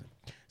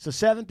 So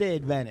Seventh-day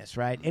Adventists,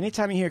 right?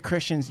 Anytime you hear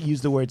Christians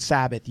use the word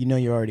Sabbath, you know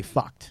you're already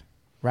fucked,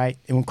 right?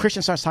 And when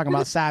Christian starts talking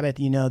about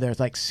Sabbath, you know there's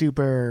like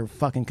super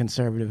fucking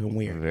conservative and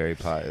weird. Very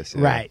pious.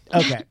 Yeah. Right.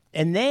 Okay.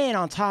 And then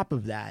on top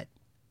of that,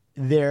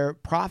 their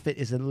prophet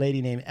is a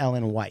lady named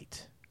Ellen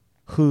White,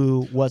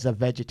 who was a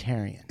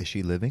vegetarian. Is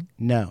she living?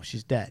 No,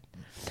 she's dead.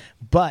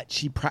 But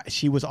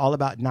she was all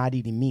about not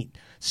eating meat.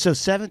 So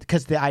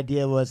because the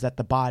idea was that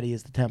the body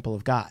is the temple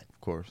of God.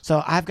 Of course.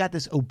 So I've got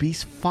this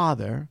obese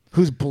father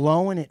who's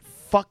blowing it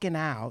fucking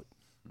out,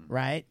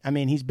 right? I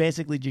mean, he's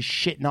basically just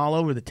shitting all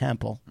over the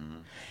temple. Mm-hmm.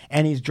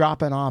 And he's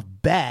dropping off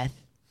Beth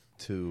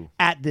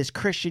at this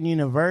Christian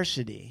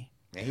university.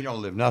 And he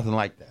don't live nothing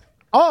like that.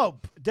 Oh,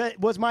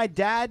 was my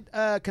dad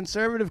a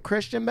conservative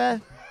Christian,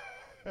 Beth?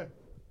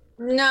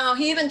 No,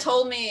 he even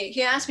told me,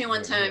 he asked me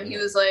one time, he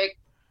was like,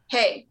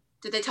 hey,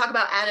 did they talk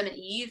about Adam and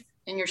Eve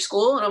in your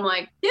school? And I'm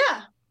like,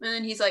 yeah. And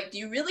then he's like, do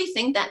you really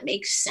think that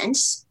makes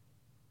sense?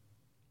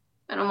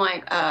 And I'm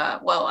like,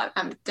 well,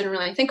 I didn't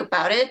really think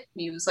about it.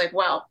 He was like,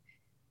 well,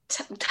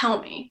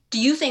 tell me, do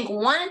you think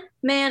one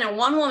man and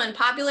one woman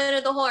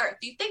populated the whole earth?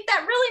 Do you think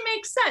that really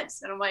makes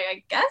sense? And I'm like,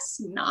 I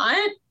guess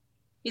not.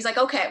 He's like,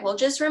 okay, well,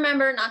 just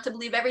remember not to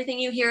believe everything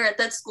you hear at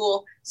that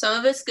school. Some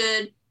of it's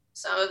good,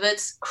 some of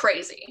it's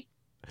crazy.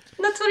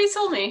 And that's what he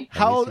told me.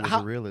 How old?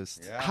 A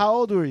realist. Yeah. How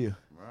old were you?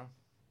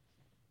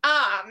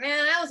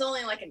 Man, I was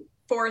only like in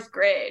 4th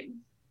grade.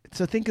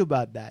 So think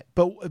about that.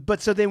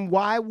 But so then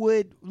why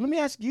would, let me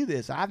ask you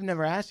this. I've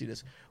never asked you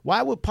this.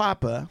 Why would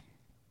Papa,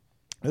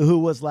 who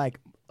was like,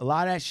 a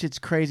lot of that shit's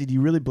crazy, do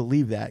you really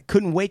believe that?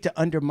 Couldn't wait to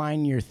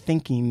undermine your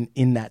thinking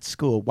in that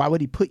school. Why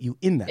would he put you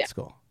in that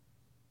school?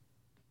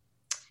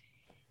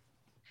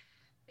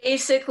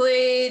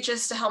 Basically,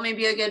 just to help me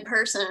be a good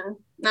person,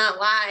 not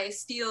lie,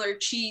 steal, or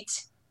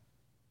cheat.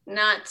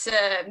 Not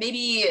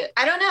maybe,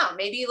 I don't know,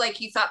 maybe like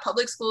he thought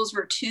public schools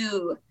were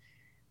too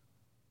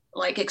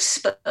like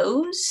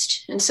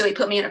exposed, and so he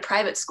put me in a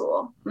private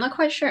school. I'm not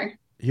quite sure.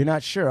 You're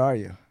not sure, are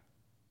you?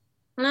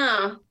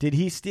 No. Did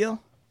he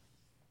steal?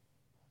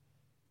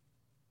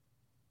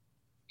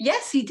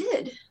 Yes, he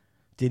did.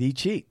 Did he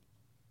cheat?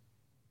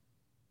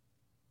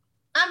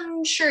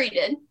 I'm sure he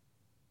did.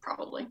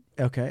 Probably.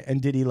 Okay,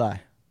 and did he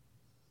lie?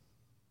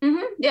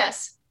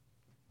 Yes.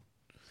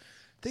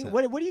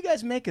 What do you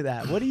guys make of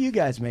that? What do you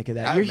guys make of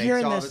that? That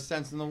makes all the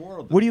sense in the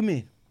world. What do you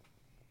mean?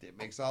 It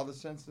makes all the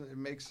sense. It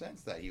makes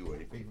sense that he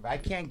would. If I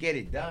can't get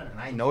it done, and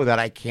I know that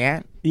I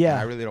can't, yeah, and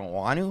I really don't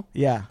want to.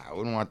 Yeah, I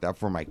wouldn't want that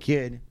for my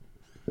kid.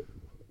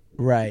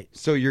 Right.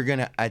 So you're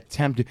gonna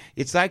attempt to.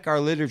 It's like our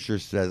literature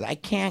says: I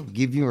can't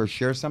give you or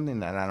share something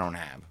that I don't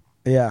have.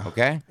 Yeah.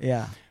 Okay.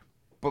 Yeah.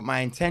 But my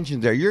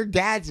intentions are your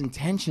dad's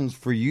intentions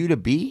for you to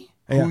be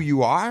who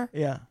you are.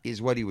 Yeah.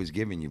 Is what he was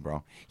giving you,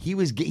 bro. He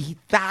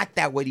thought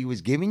that what he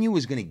was giving you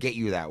was gonna get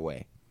you that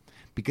way.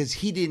 Because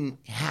he didn't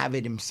have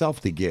it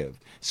himself to give.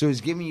 So he's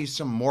giving you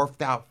some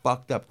morphed out,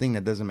 fucked up thing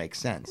that doesn't make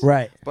sense.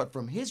 Right. But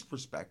from his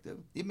perspective,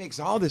 it makes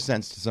all the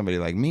sense to somebody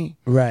like me.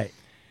 Right.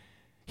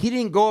 He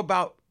didn't go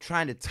about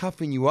trying to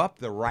toughen you up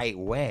the right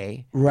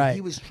way. Right.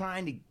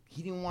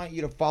 He didn't want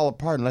you to fall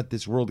apart and let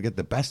this world get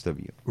the best of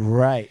you.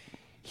 Right.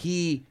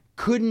 He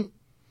didn't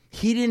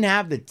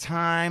have the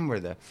time or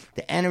the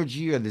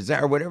energy or the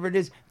desire or whatever it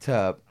is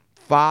to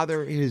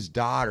father his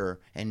daughter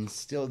and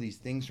instill these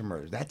things from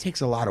her. That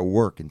takes a lot of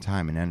work and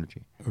time and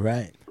energy.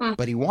 Right.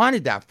 But he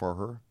wanted that for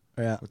her.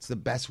 Yeah. What's the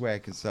best way I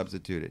can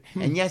substitute it?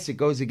 And yes, it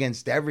goes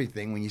against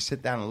everything when you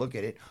sit down and look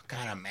at it. What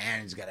kind of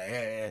man is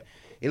gonna?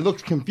 It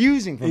looks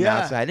confusing from the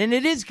outside, and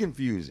it is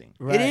confusing.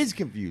 Right. It is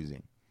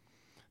confusing.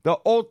 The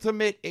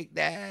ultimate,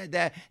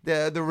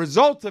 the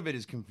result of it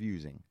is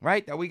confusing,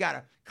 right? That we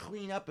gotta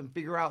clean up and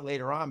figure out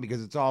later on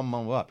because it's all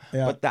mumbled up.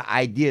 Yeah. But the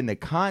idea and the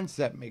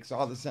concept makes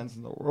all the sense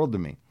in the world to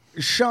me.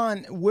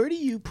 Sean, where do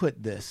you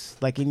put this?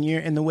 Like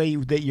in the way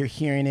that you're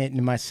hearing it,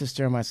 and my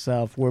sister and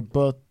myself, we're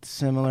both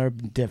similar,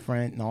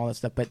 different, and all that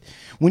stuff. But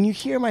when you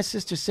hear my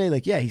sister say,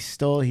 like, yeah, he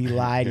stole, he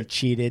lied, he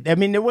cheated. I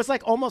mean, there was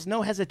like almost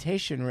no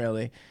hesitation,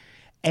 really.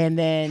 And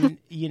then,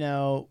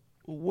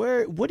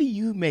 what do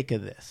you make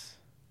of this?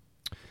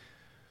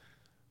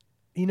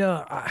 You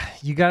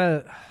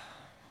gotta,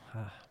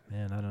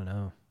 man, I don't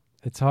know.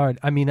 It's hard.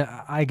 I mean,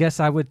 I guess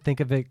I would think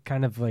of it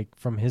kind of like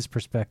from his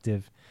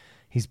perspective.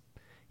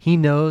 He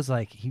knows,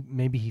 like,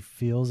 maybe he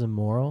feels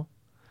immoral,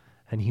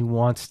 and he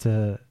wants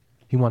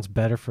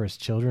better for his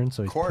children,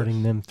 so he's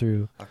putting them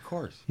through. Of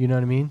course. You know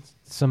what I mean?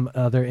 Some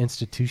other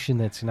institution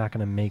that's not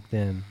going to make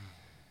them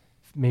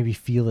maybe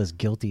feel as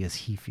guilty as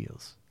he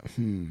feels.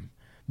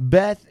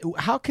 Beth,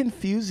 how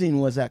confusing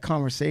was that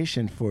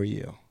conversation for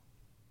you?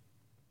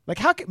 Like,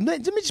 let me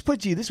just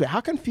put you this way. How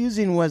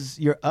confusing was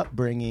your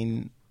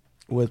upbringing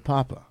with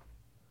Papa?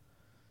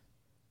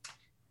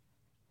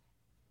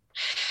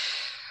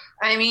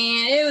 I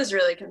mean, it was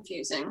really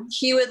confusing.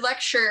 He would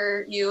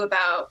lecture you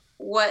about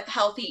what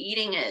healthy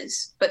eating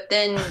is, but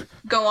then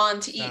go on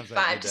to eat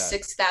 5,000 to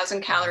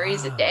 6,000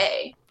 calories a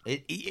day.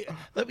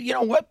 You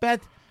know what,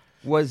 Beth?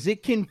 Was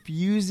it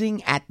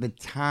confusing at the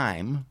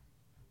time?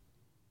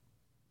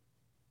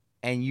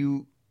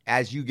 And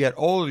as you get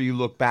older, you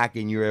look back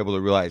and you're able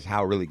to realize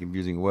how really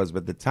confusing it was. But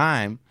at the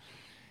time,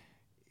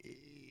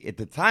 it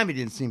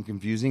didn't seem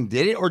confusing.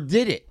 Did it or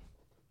did it?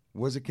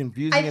 Was it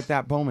confusing at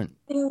that moment?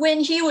 When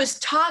he was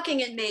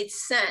talking, it made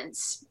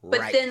sense.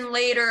 But then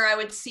later I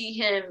would see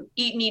him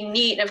eat.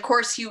 And of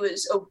course, he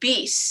was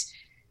obese.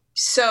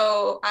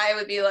 So I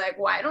would be like,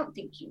 well, I don't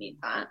think you need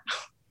that.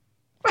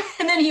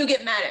 And then he would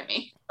get mad at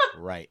me.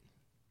 Right.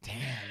 Damn,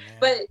 man.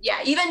 But yeah,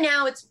 even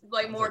now it's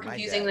like more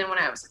confusing than when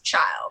I was a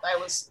child. I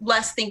was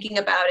less thinking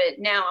about it.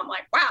 Now I'm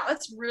like, wow,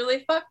 that's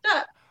really fucked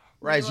up.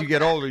 Right. As you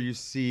get older, you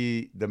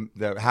see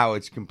the how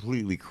it's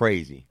completely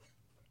crazy.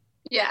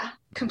 Yeah,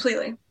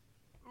 completely.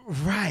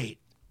 Right.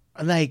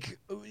 Like,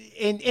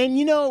 and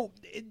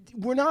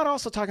we're not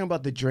also talking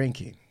about the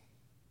drinking.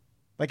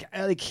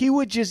 Like he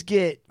would just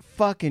get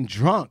fucking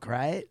drunk,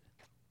 right?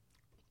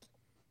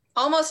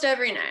 Almost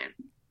every night.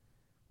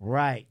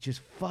 Right.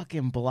 Just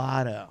fucking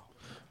blotto.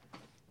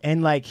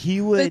 And like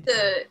he would.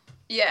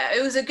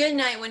 It was a good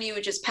night when he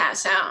would just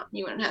pass out.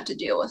 You wouldn't have to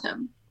deal with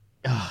him.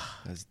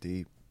 That's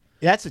deep.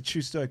 That's a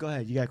true story. Go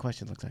ahead. You got a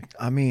question, looks like.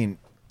 I mean,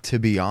 to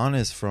be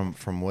honest,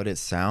 from what it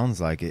sounds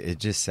like, it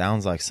just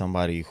sounds like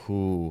somebody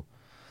who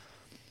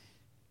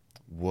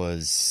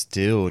was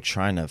still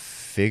trying to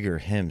figure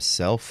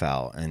himself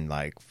out and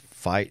like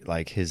fight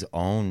like his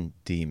own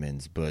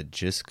demons, but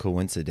just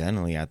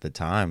coincidentally at the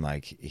time,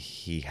 like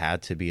he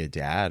had to be a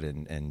dad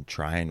and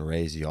try and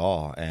raise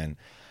y'all. And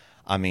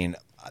I mean,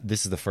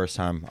 this is the first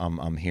time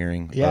I'm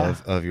hearing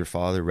of your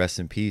father. Rest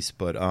in peace.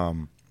 But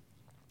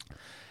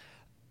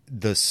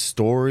the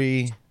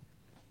story,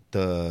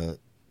 the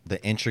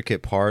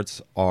intricate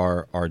parts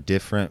are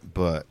different,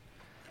 but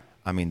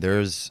I mean,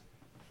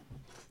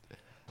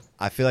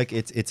 I feel like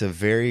it's a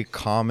very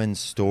common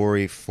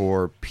story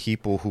for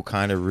people who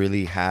kind of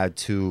really had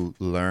to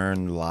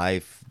learn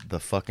life the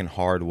fucking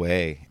hard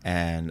way,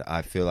 and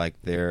I feel like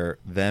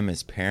them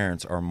as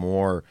parents are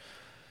more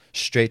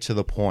straight to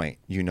the point,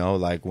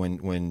 like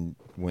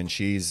when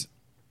she's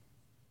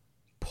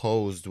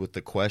posed with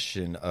the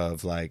question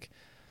of like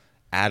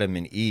Adam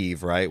and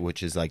Eve, right,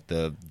 which is like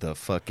the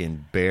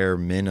fucking bare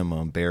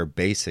minimum, bare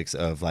basics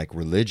of like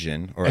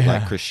religion or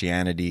like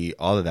Christianity,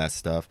 all of that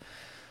stuff.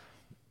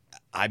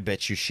 I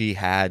bet you she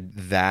had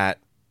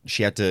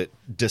to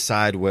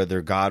decide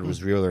whether God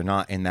was real or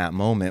not in that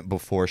moment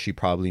before she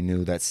probably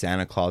knew that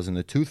Santa Claus and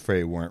the Tooth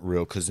Fairy weren't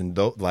real. Because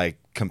like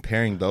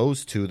comparing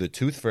those two, the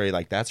Tooth Fairy,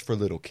 like that's for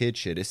little kid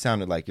shit. It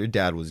sounded like your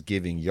dad was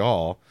giving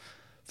y'all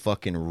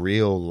fucking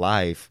real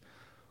life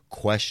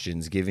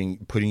questions,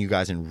 putting you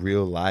guys in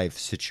real life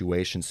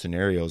situation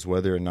scenarios,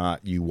 whether or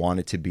not you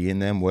wanted to be in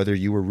them, whether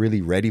you were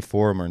really ready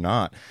for them or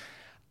not.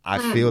 I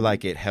feel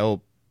like it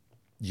helped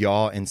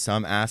y'all in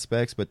some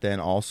aspects, but then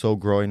also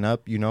growing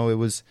up, it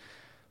was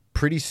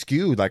pretty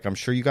skewed. Like I'm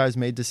sure you guys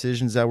made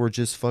decisions that were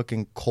just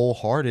fucking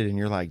cold-hearted, and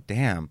you're like,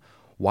 damn,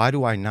 why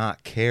do I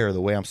not care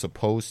the way I'm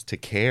supposed to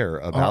care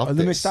about this?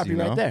 Let me stop you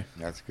right there.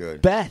 That's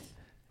good. Beth,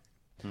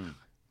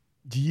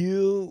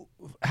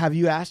 have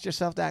you asked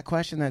yourself that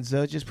question that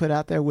Zoe just put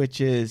out there,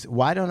 which is,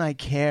 why don't I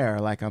care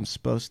like I'm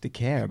supposed to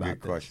care about this?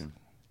 Good question.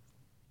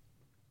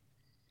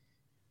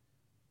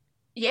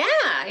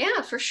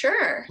 Yeah, for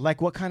sure.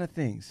 Like what kind of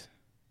things?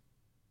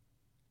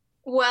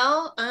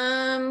 Well,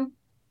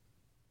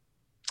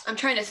 I'm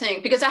trying to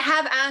think because I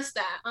have asked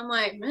that. I'm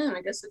like, man,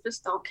 I guess I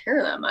just don't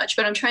care that much.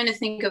 But I'm trying to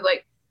think of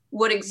like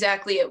what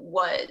exactly it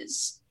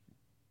was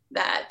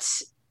that.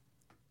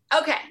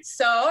 Okay,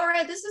 so all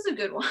right, this is a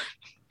good one.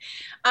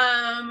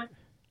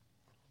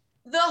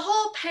 The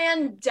whole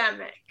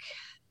pandemic,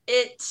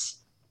 it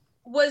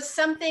was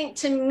something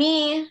to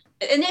me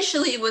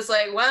initially was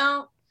like,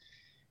 well,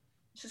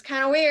 this is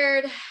kind of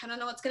weird. I don't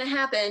know what's going to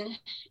happen.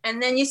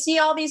 And then you see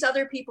all these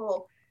other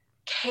people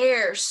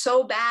care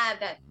so bad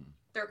that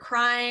they're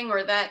crying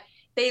or that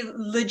they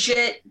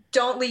legit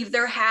don't leave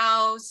their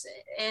house.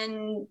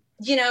 And,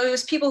 you know, it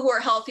was people who are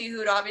healthy who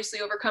would obviously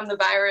overcome the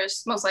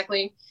virus, most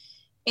likely.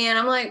 And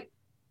I'm like,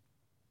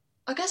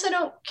 I guess I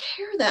don't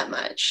care that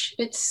much.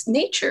 It's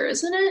nature,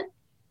 isn't it?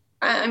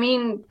 I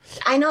mean,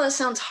 I know that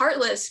sounds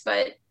heartless,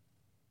 but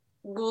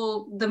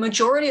the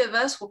majority of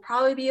us will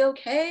probably be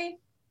okay.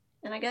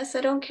 And I guess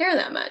I don't care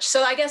that much.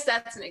 So I guess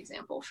that's an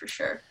example for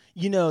sure.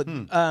 You know,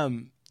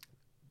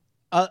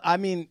 I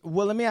mean,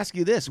 well, let me ask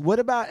you this. What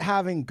about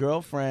having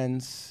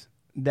girlfriends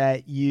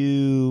that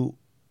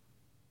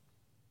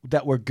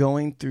were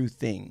going through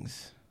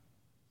things?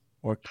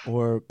 Or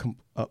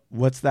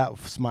what's that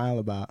smile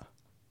about?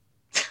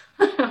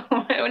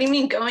 What do you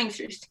mean going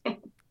through things?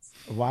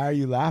 Why are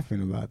you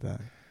laughing about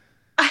that?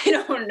 I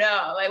don't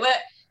know. Like,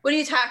 what are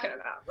you talking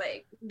about?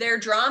 Like their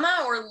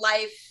drama or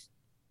life?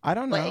 I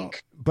don't know.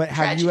 Like, but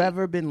have tragedy? you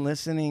ever been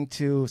listening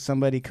to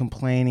somebody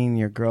complaining,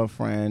 your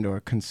girlfriend,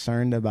 or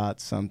concerned about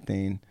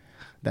something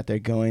that they're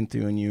going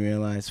through and you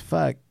realize,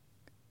 fuck,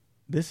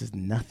 this is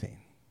nothing.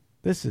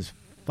 This is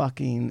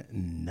fucking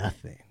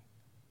nothing.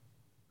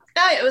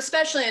 Oh, yeah,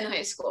 especially in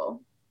high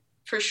school,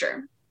 for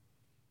sure.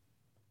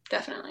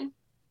 Definitely.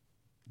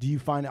 Do you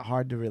find it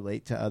hard to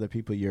relate to other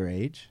people your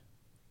age?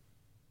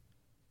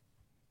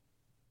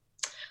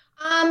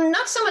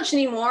 Not so much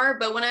anymore,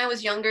 but when I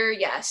was younger,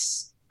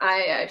 yes,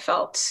 I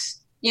felt,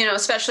 you know,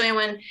 especially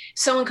when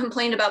someone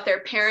complained about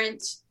their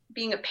parent,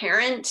 being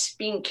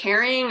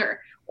caring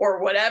or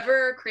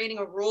whatever, creating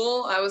a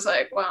rule. I was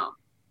like, wow,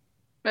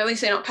 at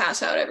least they don't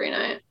pass out every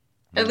night.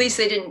 At least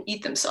they didn't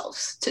eat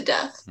themselves to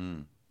death.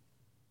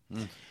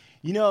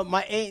 You know,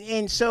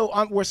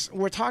 so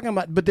we're talking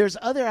about, but there's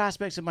other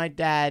aspects of my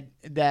dad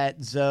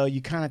that Zoe,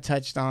 you kind of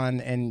touched on,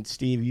 and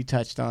Steve, you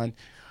touched on,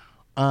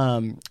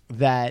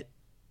 that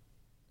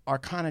are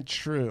kind of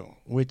true,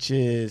 which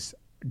is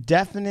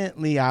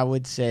definitely, I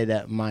would say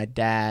that my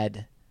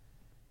dad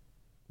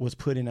was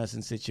putting us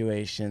in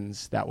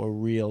situations that were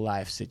real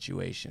life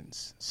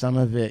situations. Some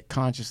of it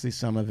consciously,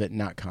 some of it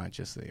not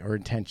consciously or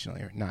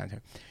intentionally or not.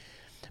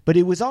 But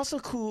it was also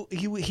cool.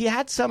 He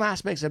had some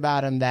aspects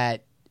about him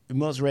that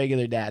most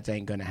regular dads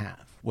ain't going to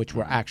have, which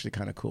were actually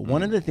kind of cool.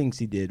 One of the things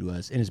he did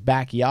was in his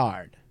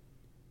backyard,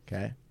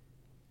 okay?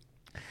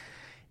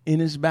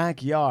 In his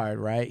backyard,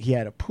 right, he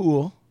had a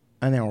pool,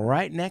 and then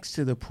right next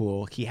to the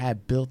pool, he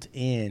had built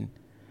in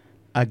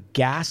a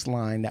gas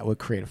line that would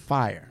create a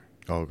fire.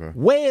 Okay.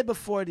 Way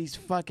before these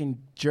fucking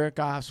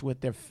jerk-offs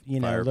with their,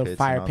 little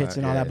fire pits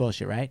and all that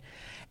bullshit, right?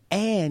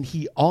 And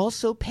he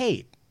also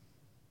paid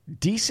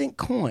decent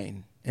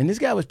coin, and this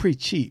guy was pretty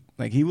cheap.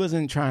 Like, he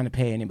wasn't trying to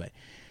pay anybody.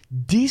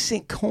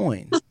 Decent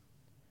coin,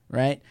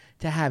 right?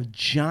 To have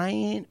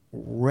giant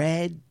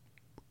red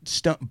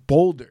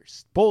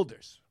boulders,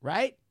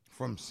 right?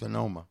 From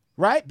Sonoma.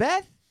 Right,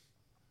 Beth?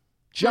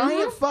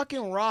 Giant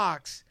fucking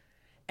rocks,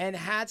 and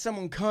had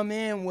someone come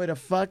in with a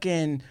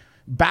fucking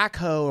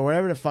backhoe or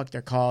whatever the fuck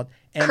they're called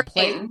and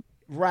Crane.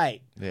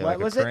 Right. Yeah, What like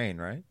was a crane,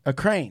 right? A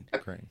crane. A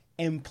crane.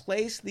 And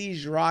place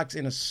these rocks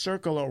in a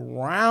circle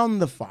around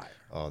the fire.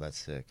 Oh, that's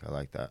sick. I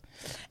like that.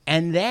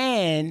 And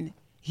then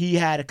he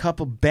had a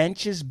couple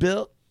benches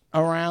built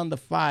around the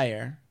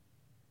fire,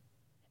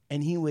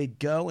 and he would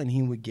go and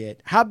he would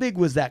get, how big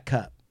was that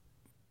cup?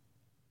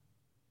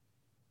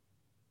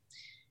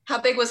 How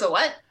big was a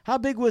what? How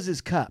big was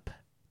his cup?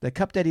 The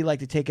cup that he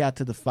liked to take out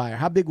to the fire.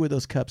 How big would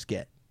those cups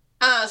get?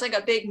 Oh, it's like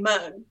a big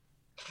mug.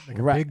 Like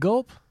a big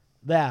gulp?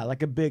 Yeah,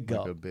 like a big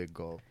gulp. Like a big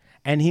gulp.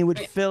 And he would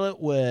fill it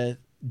with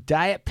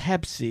Diet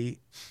Pepsi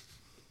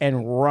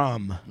and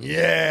rum.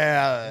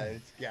 Yeah,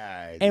 this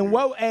guy.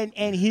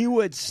 And he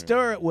would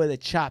stir it with a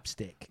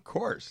chopstick. Of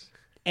course.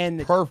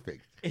 And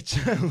Perfect.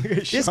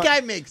 This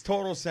guy makes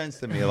total sense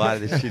to me. A lot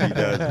of the shit he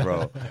does,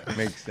 bro,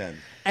 makes sense.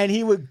 And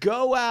he would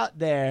go out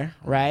there,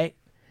 right?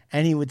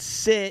 And he would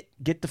sit,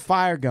 get the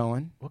fire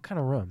going. What kind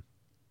of rum?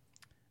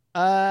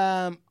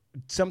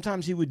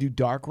 Sometimes he would do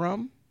dark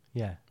rum,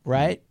 Yeah.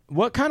 right?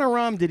 What kind of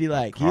rum did he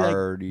like?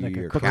 Bacardi, like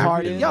a or Bacardi.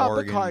 Captain Yeah,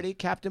 Morgan. Bacardi,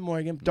 Captain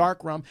Morgan,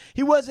 dark rum.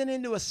 He wasn't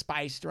into a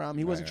spiced rum.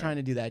 He wasn't trying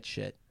to do that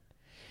shit.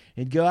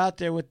 He'd go out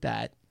there with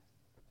that,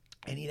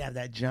 and he'd have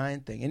that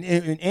giant thing.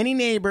 And any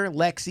neighbor,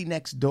 Lexi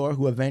next door,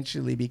 who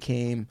eventually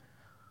became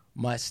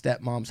my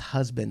stepmom's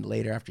husband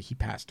later after he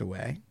passed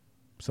away.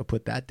 So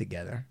put that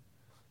together.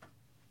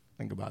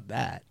 Think about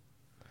that.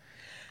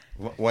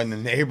 When the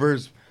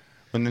neighbor's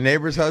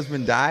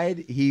husband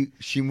died,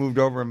 she moved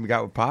over and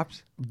got with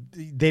Pops.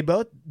 They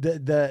both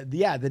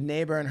the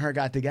neighbor and her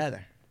got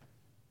together.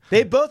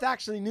 They both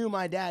actually knew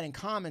my dad in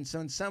common, so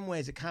in some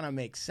ways it kind of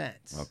makes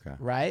sense. Okay.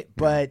 Right?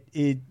 But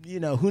it,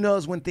 who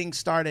knows when things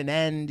start and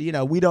end?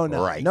 We don't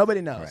know. Right. Nobody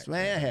knows.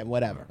 Right.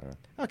 Whatever.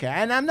 Okay.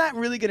 And I'm not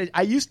really gonna.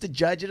 I used to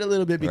judge it a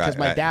little bit because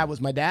my dad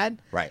was my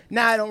dad. Right.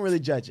 Now I don't really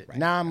judge it. Right.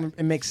 Now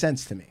it makes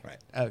sense to me. Right.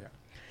 Okay.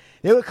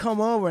 They would come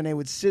over and they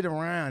would sit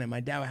around, and my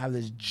dad would have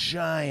this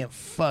giant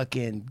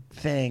fucking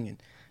thing,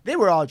 and they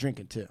were all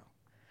drinking too,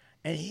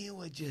 and he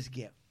would just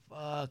get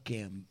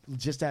fucking,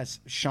 just as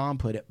Sean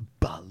put it,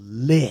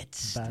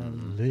 blitzed.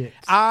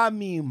 I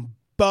mean,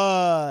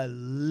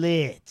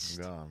 blitzed.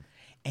 Yeah.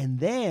 And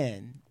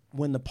then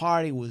when the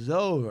party was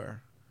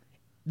over,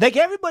 like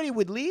everybody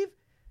would leave,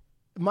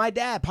 my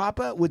dad,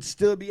 Papa, would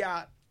still be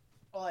out,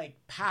 like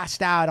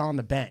passed out on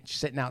the bench,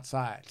 sitting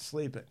outside,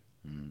 sleeping.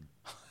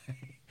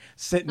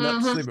 Sitting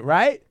up, sleeping,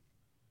 right?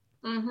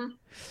 Mm-hmm.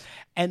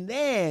 And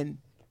then,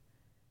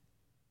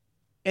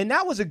 and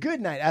that was a good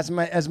night, as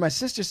my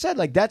sister said.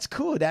 Like, that's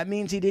cool. That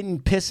means he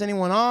didn't piss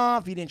anyone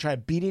off. He didn't try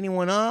to beat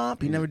anyone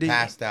up. He never did.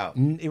 Passed out.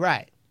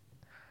 Right.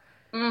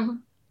 Mm-hmm.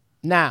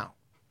 Now,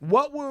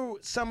 what were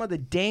some of the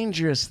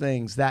dangerous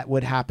things that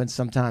would happen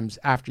sometimes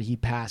after he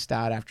passed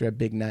out after a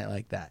big night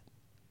like that?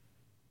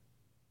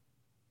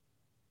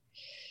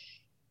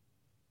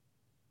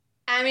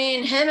 I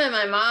mean, him and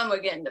my mom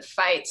would get into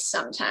fights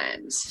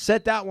sometimes.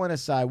 Set that one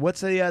aside.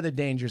 What's the other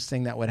dangerous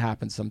thing that would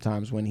happen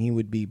sometimes when he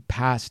would be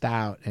passed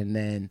out and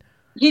then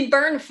He'd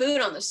burn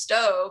food on the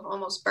stove,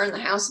 almost burn the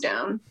house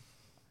down.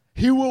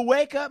 he will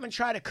wake up and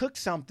try to cook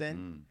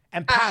something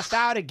and pass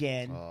out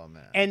again. Oh,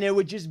 man. And there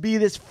would just be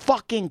this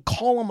fucking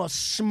column of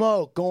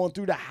smoke going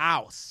through the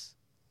house.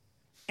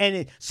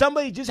 And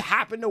somebody just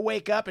happened to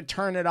wake up and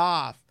turn it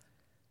off.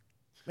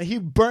 And he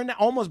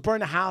almost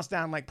burned the house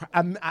down like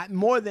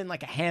more than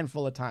like a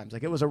handful of times.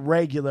 Like it was a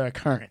regular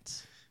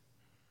occurrence.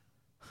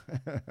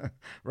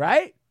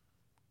 Right?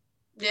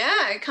 Yeah,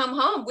 I'd come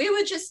home. We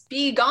would just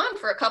be gone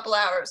for a couple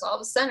hours. All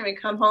of a sudden,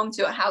 we'd come home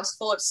to a house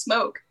full of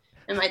smoke.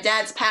 And my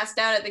dad's passed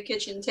out at the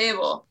kitchen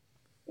table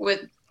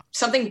with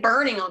something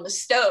burning on the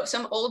stove,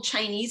 some old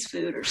Chinese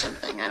food or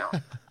something. I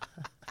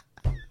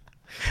don't.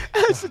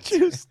 That's a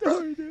true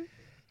story, dude.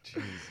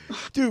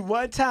 Dude,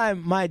 one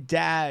time my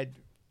dad,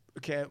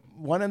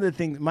 one of the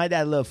things, my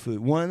dad loved food.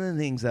 One of the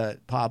things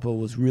that Papa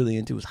was really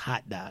into was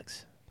hot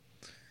dogs.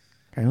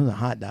 Okay, it was a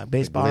hot dog.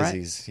 Baseball, right?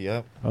 Glizzies,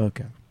 yep.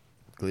 Okay.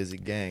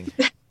 Glizzy gang.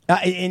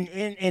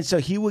 And so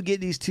he would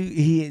get these two,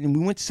 and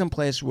we went to some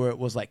place where it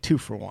was like 2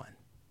 for 1.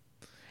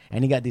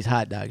 And he got these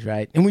hot dogs,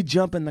 right? And we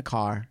jump in the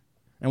car,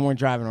 and we're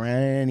driving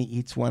around, and he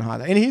eats one hot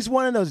dog. And he's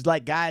one of those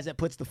like guys that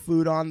puts the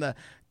food on the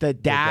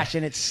dash,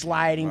 and it's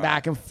sliding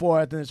back and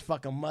forth, and there's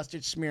fucking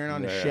mustard smearing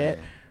on the shit,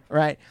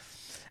 right?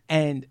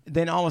 And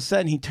then all of a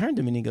sudden, he turned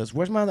to me, and he goes,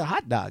 "Where's my other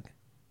hot dog?"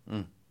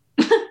 And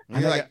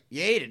you're like,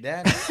 you ate it,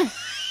 Dad.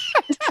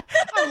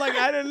 I'm like,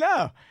 I don't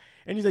know.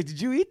 And he's like, "Did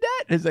you eat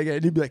that?"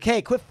 And he'd be like,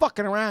 "Hey, quit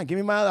fucking around. Give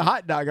me my other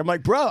hot dog." I'm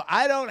like, "Bro,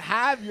 I don't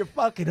have your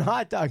fucking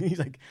hot dog." And he's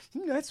like,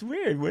 "That's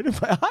weird. Where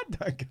did my hot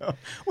dog go?"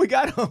 We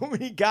got home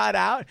and he got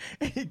out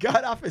and he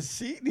got off his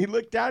seat and he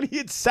looked down. He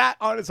had sat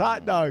on his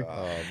hot dog.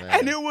 Oh, man.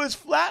 And it was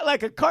flat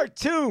like a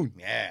cartoon.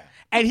 Yeah.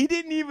 And he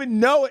didn't even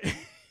know it.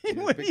 He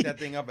just picked that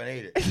thing up and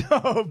ate it.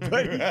 No,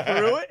 but he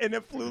threw it and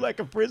it flew like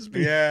a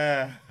frisbee.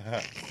 Yeah.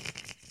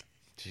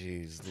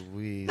 Jeez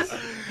Louise.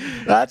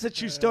 That's a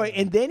true story.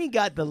 And then he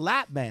got the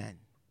lap band.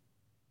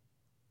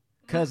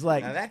 Because,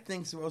 like, now that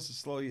thing's supposed to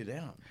slow you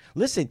down.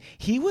 listen,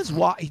 he was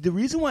the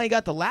reason why he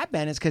got the lap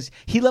band is because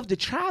he loved to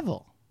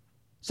travel.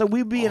 So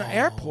we'd be in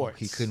airports.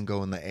 He couldn't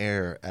go in the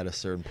air at a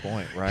certain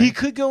point, right? He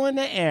could go in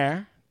the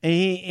air,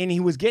 and he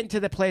was getting to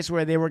the place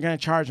where they were going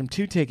to charge him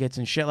 2 tickets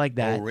and shit like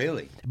that. Oh,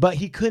 really? But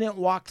he couldn't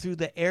walk through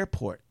the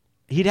airport.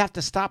 He'd have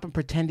to stop and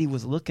pretend he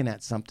was looking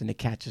at something to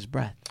catch his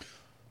breath.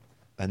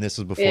 And this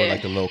was before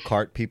like the little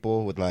cart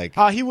people would like.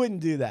 Oh, he wouldn't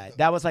do that.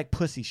 That was like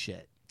pussy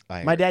shit.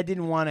 My dad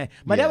didn't want to.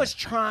 My dad was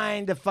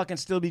trying to fucking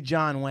still be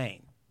John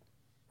Wayne.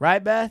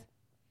 Right, Beth?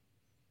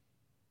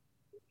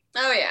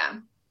 Oh,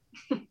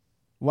 yeah.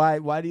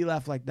 Why do you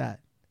laugh like that?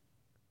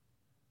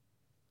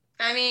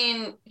 I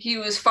mean, he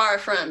was far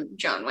from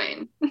John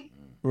Wayne.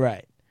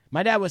 Right.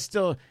 My dad was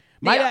still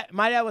my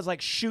Yeah. dad was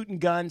like shooting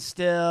guns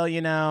still,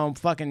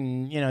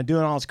 fucking,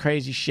 doing all this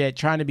crazy shit,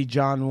 trying to be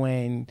John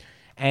Wayne.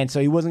 And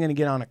so he wasn't going to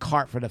get on a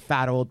cart for the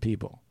fat old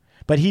people.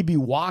 But he'd be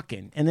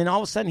walking, and then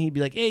all of a sudden he'd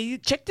be like, "Hey, you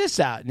check this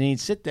out," and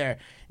he'd sit there,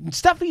 and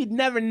stuff he'd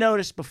never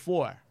noticed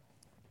before,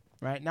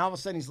 right? And all of a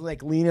sudden he's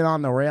like leaning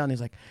on the rail, and he's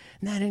like,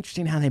 "Isn't that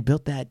interesting how they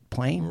built that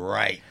plane?"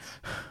 Right.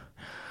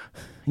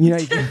 You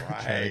can,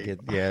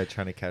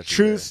 Trying to catch.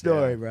 true the-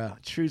 story, bro.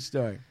 True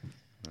story.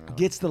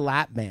 Gets the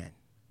lap band.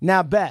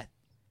 Now, Beth,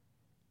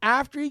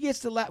 after he gets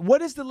the lap, what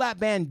does the lap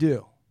band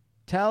do?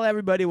 Tell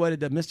everybody what it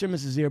does. Mr. and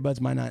Mrs.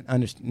 Earbuds might not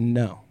understand.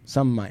 No,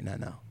 some might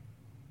not know.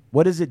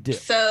 What does it do?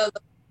 So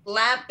the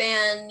lap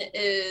band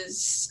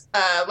is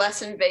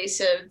less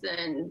invasive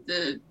than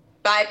the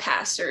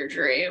bypass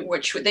surgery,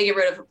 which they get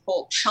rid of a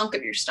whole chunk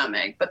of your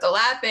stomach. But the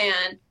lap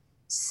band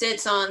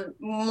sits on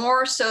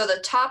more so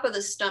the top of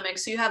the stomach.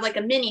 So you have like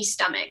a mini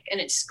stomach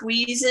and it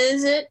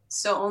squeezes it.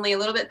 So only a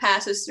little bit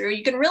passes through.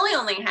 You can really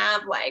only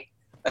have like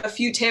a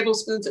few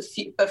tablespoons of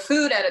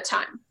food at a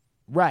time.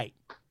 Right.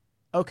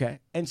 Okay.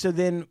 And so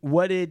then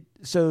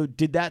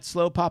did that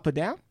slow Papa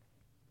down?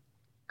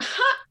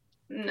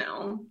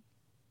 No.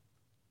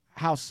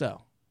 How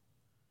so?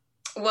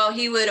 Well,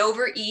 he would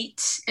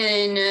overeat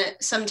and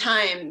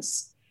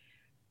sometimes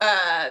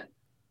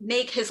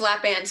make his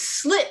lap band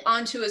slip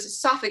onto his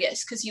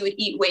esophagus because he would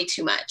eat way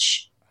too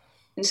much.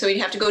 And so he'd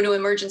have to go to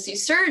emergency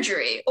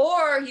surgery,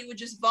 or he would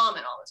just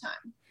vomit all the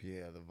time.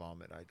 Yeah, the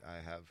vomit. I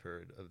have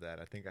heard of that.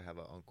 I think I have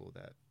an uncle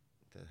that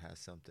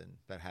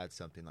had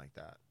something like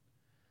that.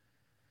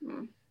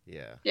 Mm.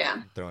 Yeah.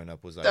 Yeah. Throwing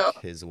up was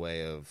like his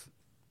way of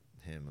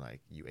him,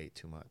 like, you ate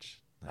too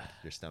much. Like,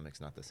 your stomach's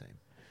not the same.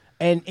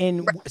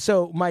 And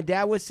so my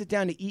dad would sit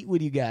down to eat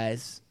with you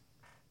guys,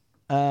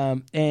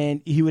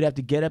 and he would have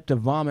to get up to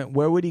vomit.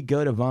 Where would he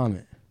go to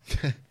vomit?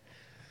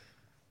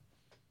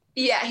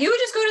 Yeah, he would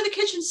just go to the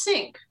kitchen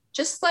sink,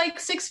 just like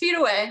 6 feet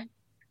away.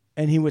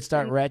 And he would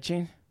start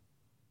retching?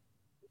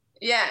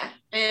 Yeah,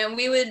 and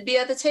we would be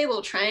at the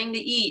table trying to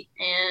eat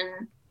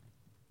and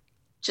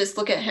just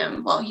look at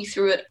him while he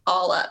threw it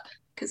all up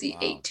because he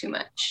ate too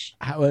much.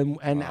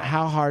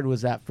 How hard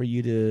was that for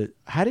you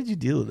how did you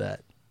deal with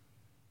that?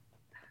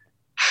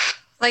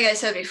 Like I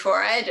said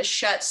before, I had to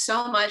shut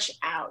so much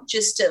out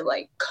just to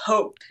like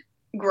cope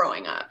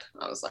growing up.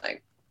 I was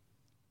like,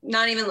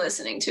 not even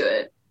listening to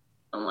it.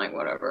 I'm like,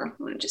 whatever,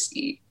 I'm gonna just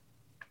eat.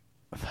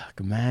 Fuck,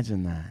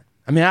 imagine that.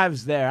 I mean, I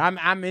was there.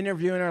 I'm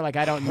interviewing her like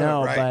I don't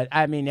know, Right. but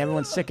I mean,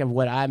 everyone's sick of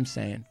what I'm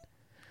saying.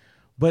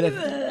 But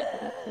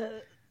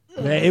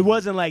it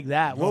wasn't like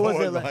that. What was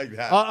it like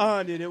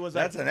that? Dude, it was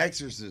That's like an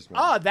exorcist one.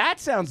 Oh,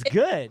 that sounds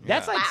good.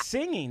 That's Yeah. like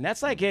singing.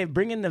 That's like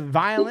bringing the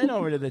violin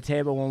over to the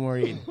table when we're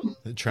eating.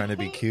 They're trying to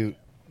be cute.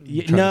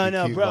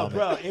 No,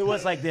 bro. It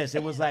was like this.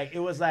 It was like it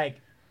was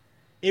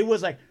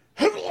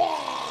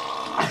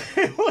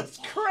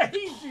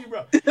crazy,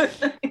 bro.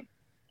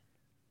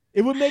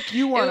 It would make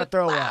you want to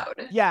throw loud. up.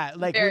 Yeah,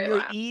 like Very when you're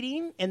loud.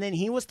 eating and then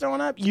he was throwing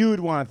up, you would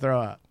want to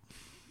throw up.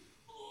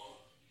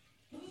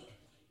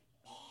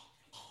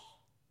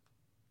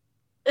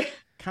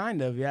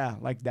 Kind of, yeah,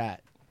 like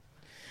that.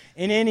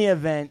 In any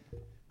event,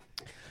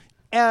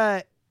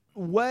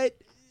 what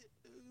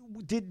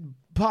did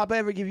Papa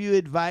ever give you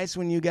advice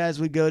when you guys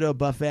would go to a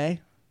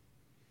buffet?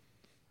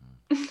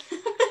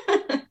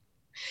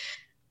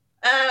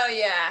 Oh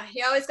yeah,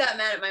 he always got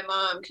mad at my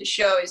mom because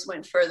she always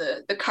went for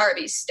the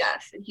carby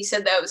stuff, and he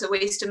said that was a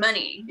waste of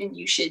money, and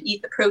you should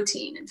eat the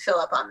protein and fill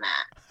up on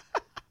that.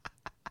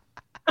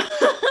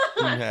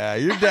 Yeah,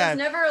 your I was dad.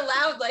 never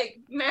allowed like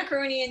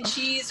macaroni and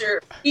cheese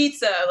or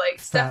pizza, like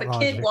stuff Fat a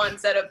kid logic.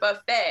 wants at a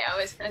buffet. I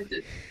always had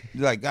to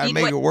Like, gotta eat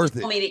make what it worth he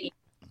told it. me to eat.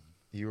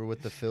 You were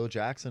with the Phil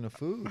Jackson of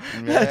food.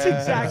 That's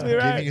exactly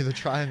right. Giving you the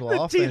triangle The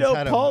offense. Tito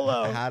had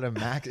Polo. Had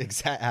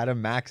to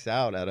max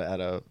out at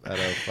a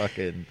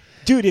fucking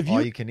Dude, if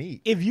all you can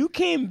eat. If you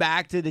came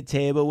back to the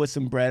table with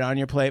some bread on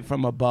your plate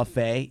from a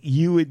buffet,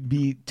 you would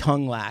be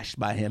tongue lashed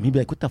by him. He'd be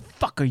like, "What the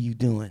fuck are you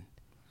doing?"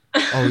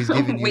 Oh, he's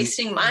giving you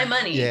wasting my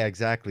money. Yeah,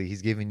 exactly.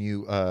 He's giving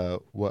you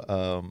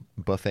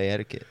buffet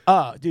etiquette.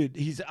 Oh, dude,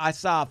 I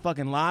saw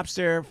fucking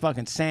lobster,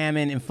 fucking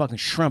salmon, and fucking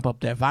shrimp up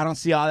there. If I don't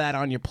see all that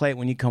on your plate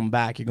when you come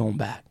back, you're going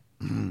back.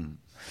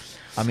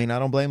 I mean, I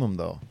don't blame him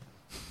though.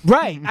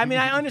 Right. I mean,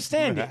 I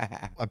understand it.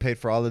 I paid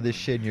for all of this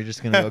shit, and you're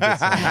just gonna go get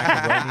some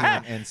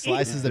macaroni and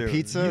slices of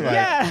pizza. Like,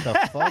 Yeah. what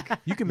the fuck?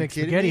 You can make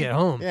kidding spaghetti me? at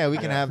home. Yeah, we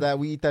can have that.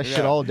 We eat that shit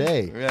Yeah. all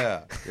day.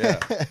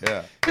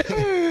 Yeah.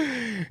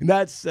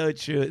 That's so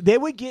true.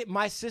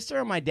 My sister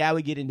and my dad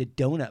would get into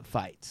donut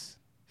fights.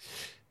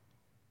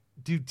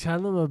 Dude, tell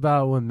them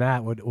about when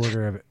Matt would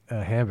order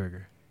a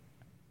hamburger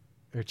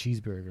or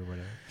cheeseburger or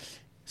whatever.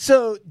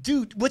 So,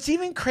 dude, what's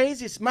even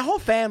crazy is my whole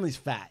family's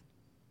fat.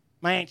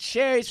 My Aunt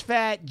Sherry's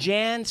fat.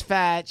 Jan's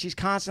fat. She's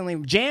constantly...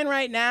 Jan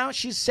right now,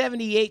 she's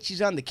 78. She's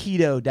on the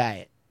keto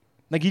diet.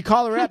 Like, you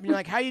call her up and you're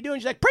like, how you doing?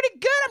 She's like, pretty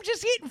good. I'm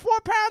just eating 4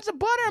 pounds of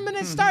butter. I'm going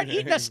to start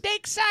eating a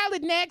steak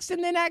salad next.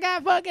 And then I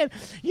got fucking,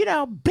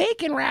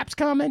 bacon wraps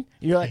coming.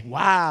 You're like,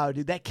 wow,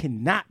 dude, that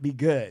cannot be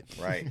good.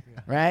 Right.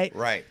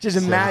 Right? Just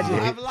imagine.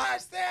 I've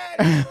lost that.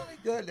 It's really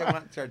good. They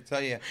want to start to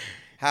tell you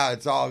how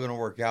it's all going to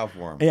work out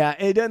for him. Yeah,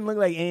 it doesn't look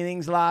like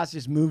anything's lost,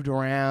 just moved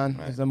around.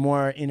 Right. There's a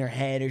more in her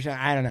head or something.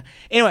 I don't know.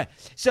 Anyway,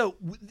 so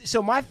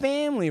my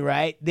family,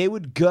 right, they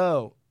would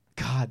go,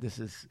 God,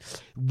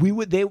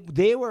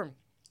 they were,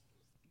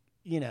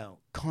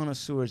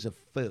 connoisseurs of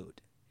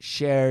food.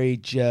 Sherry,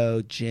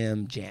 Joe,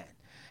 Jim, Jan.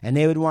 And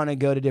they would want to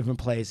go to different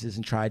places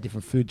and try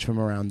different foods from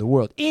around the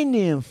world.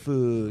 Indian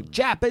food,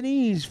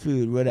 Japanese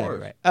food, whatever,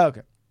 right?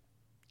 Okay.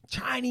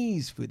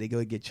 Chinese food, they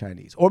go get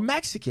Chinese. Or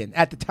Mexican,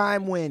 at the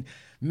time when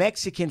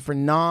Mexican for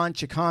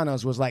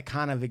non-Chicanos was like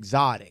kind of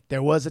exotic.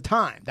 There was a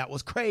time that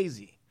was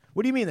crazy.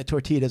 What do you mean the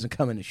tortilla doesn't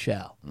come in a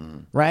shell?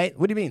 Right?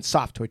 What do you mean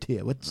soft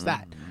tortilla? What's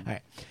that? All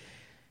right.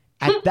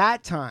 At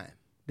that time,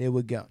 they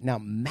would go. Now,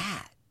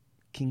 Matt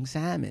King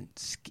Salmon.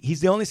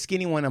 He's the only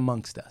skinny one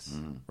amongst us,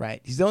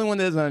 right? He's the only one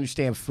that doesn't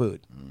understand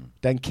food,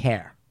 doesn't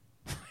care.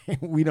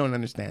 We don't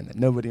understand that.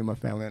 Nobody in my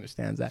family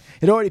understands that.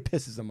 It already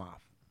pisses them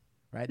off,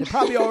 right? They're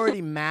probably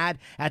already mad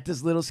at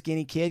this little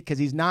skinny kid because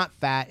he's not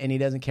fat and he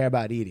doesn't care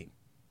about eating.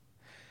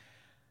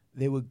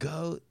 They would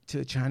go to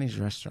a Chinese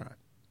restaurant,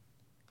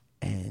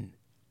 and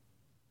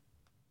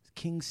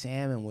King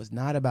Salmon was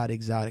not about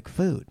exotic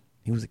food.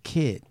 He was a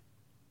kid,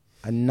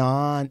 a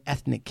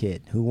non-ethnic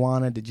kid who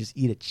wanted to just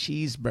eat a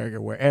cheeseburger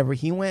wherever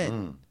he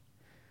went.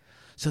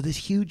 So this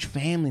huge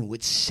family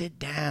would sit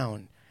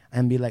down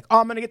and be like, oh,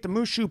 I'm going to get the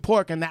mushu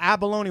pork and the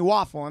abalone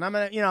waffle, and I'm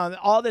going to,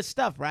 all this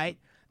stuff, right?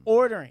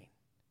 Ordering,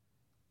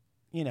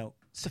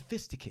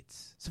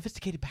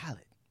 sophisticated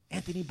palate.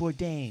 Anthony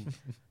Bourdain,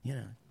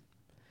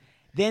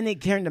 Then they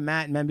turned to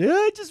Matt and Matt,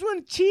 I just want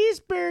a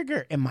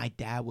cheeseburger. And my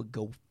dad would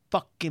go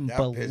fucking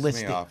ballistic.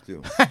 Pissed me off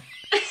too.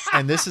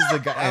 And this is the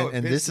guy,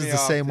 and this is the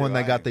same one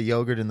that got the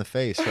yogurt in the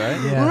face, right?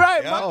 Yeah.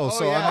 Right. Yep. Oh,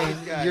 so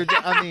yeah.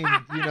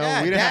 we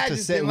don't have to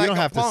say, we don't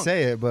have to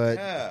say it,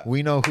 but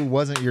we know who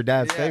wasn't your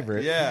dad's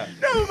favorite. Yeah.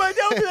 No, my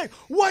dad would be like,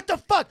 what the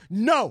fuck?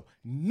 No.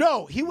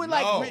 He would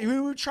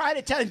we would try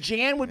to tell, and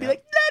Jan would be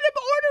like, let him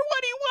order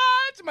what he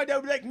wants. And my dad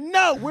would be like,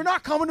 no, we're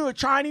not coming to a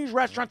Chinese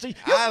restaurant. So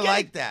I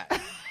like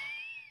that.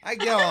 I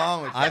get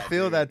along with that. I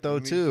feel dude. that though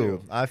Me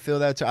too. I feel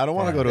that too. I don't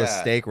want to go to a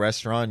Yeah. steak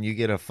restaurant and you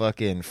get a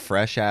fucking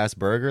fresh ass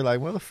burger.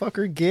 Like,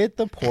 motherfucker, get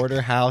the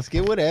porterhouse,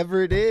 get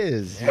whatever it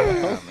is.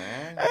 Yeah,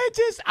 man.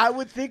 I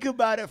would think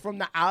about it from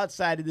the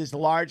outside of this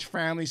large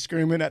family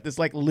screaming at this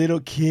like little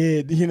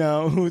kid,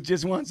 who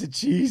just wants a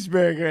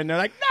cheeseburger. And they're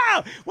like,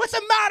 no, what's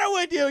the matter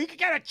with you? You can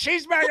get a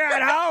cheeseburger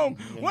at home.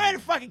 Where the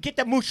fucking get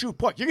the mushu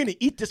pork? You're going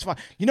to eat this.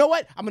 You know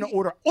what? I'm going to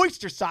order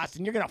oyster sauce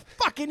and you're going to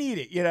fucking eat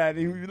it. And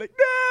he'd be like,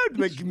 no.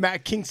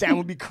 Like King Sam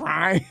would be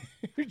crying.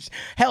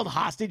 Held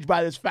hostage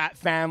by this fat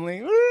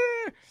family.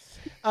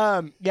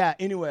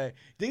 Anyway,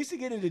 they used to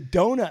get into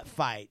donut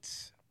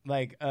fights.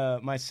 Like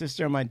my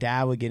sister and my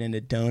dad would get into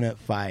donut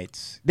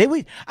fights. I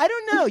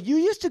don't know. You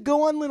used to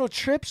go on little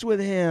trips with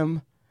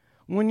him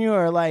when you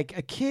were like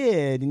a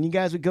kid, and you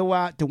guys would go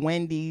out to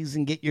Wendy's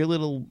and get your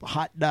little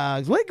hot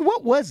dogs.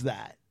 What was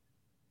that?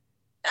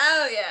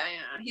 Oh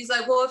yeah. He's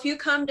like, well, if you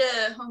come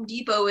to Home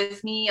Depot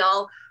with me,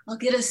 I'll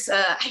get us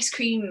ice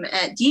cream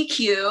at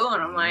DQ.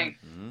 And I'm like,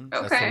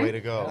 okay. That's the way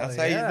to go. That's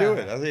how you do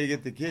it. That's how you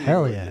get the kid.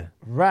 Hell yeah.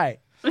 Right.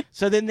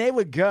 So then they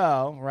would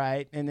go,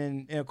 right? And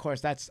then, of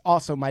course, that's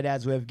also my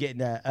dad's way of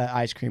getting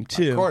ice cream,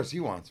 too. Of course, he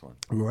wants one.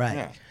 Right.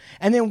 Yeah.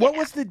 And then what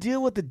was the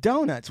deal with the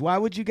donuts? Why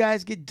would you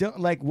guys get,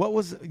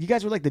 you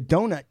guys were like the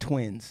donut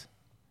twins.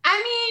 I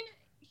mean,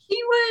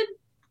 he would,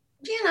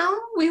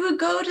 we would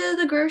go to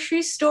the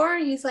grocery store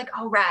and he's like,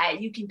 all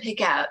right, you can pick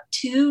out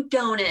 2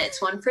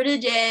 donuts, one for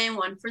today and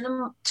one for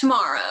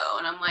tomorrow.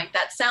 And I'm like,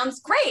 that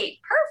sounds great.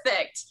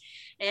 Perfect.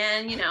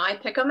 And, I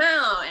pick them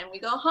out and we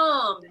go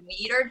home and we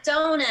eat our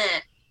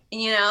donut.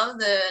 And,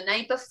 the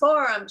night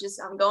before I'm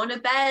going to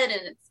bed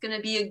and it's going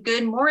to be a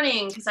good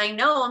morning because I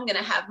know I'm going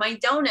to have my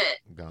donut.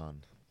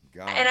 Gone.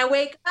 And I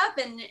wake up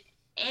and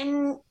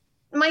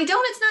my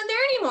donut's not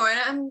there anymore.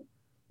 And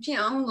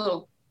I'm a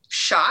little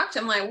shocked.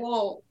 I'm like,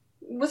 well,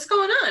 what's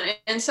going on?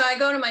 And so I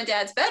go to my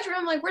dad's bedroom.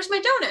 I'm like, where's my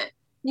donut? And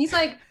he's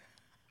like,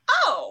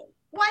 oh,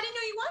 well, I didn't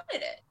know you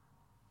wanted it.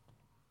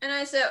 And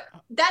I said,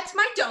 that's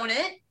my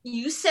donut.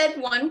 You said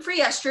one for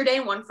yesterday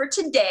and one for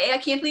today. I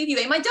can't believe you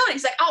ate my donut.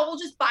 He's like, oh, we'll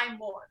just buy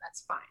more.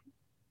 That's fine.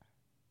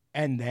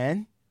 And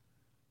then?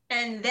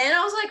 And then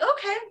I was like,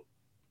 okay,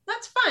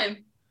 that's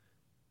fine.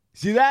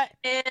 See that?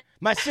 And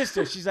my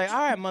sister, she's like, all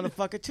right,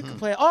 motherfucker, 2 can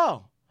play.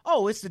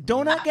 Oh, it's the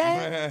donut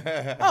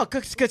game? Oh,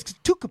 because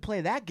 2 could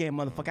play that game,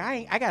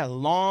 motherfucker. I got a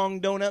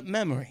long donut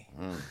memory.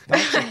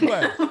 Don't you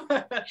worry.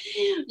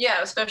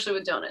 Yeah, especially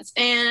with donuts.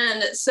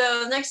 And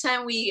so the next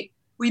time we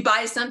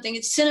buy something,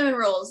 it's cinnamon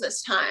rolls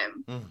this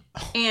time.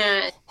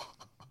 And,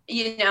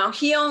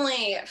 he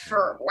only,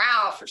 for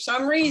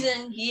some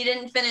reason, he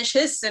didn't finish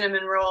his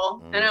cinnamon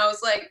roll. And I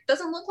was like,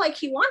 doesn't look like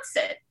he wants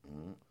it.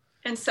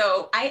 And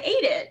so I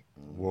ate it.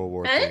 World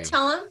War And I III. didn't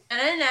tell him, and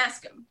I didn't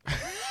ask him. I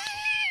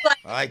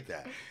like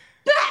that.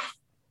 Beth!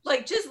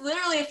 Like, just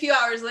literally a few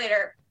hours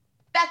later,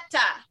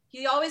 Betta.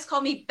 He always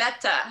called me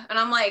Betta. And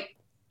I'm like,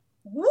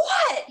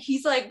 what?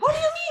 He's like, what do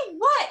you mean,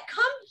 what?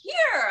 Come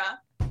here.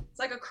 It's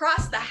like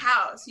across the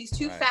house. He's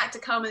too fat to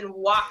come and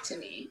walk to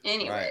me.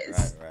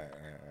 Anyways. Right.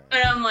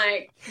 And I'm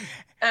like,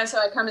 and so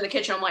I come to the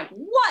kitchen. I'm like,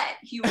 what?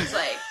 He was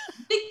like,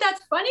 you think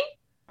that's funny?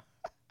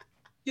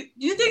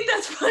 You think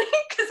that's funny?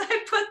 Because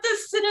I put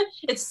this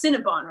it's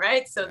Cinnabon,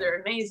 right? So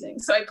they're amazing.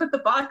 So I put the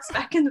box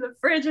back into the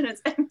fridge and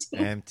it's empty.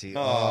 Empty.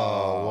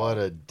 Oh, what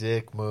a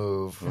dick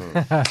move.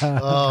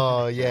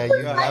 Oh, yeah,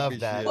 you love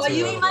that. Well, too.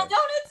 you eat my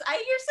donuts, I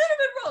eat your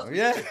cinnamon rolls.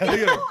 Yeah.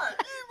 Look at him.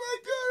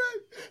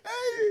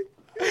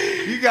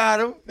 Hey, you got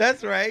him.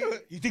 That's right.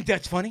 You think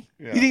that's funny?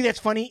 Yeah. You think that's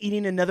funny,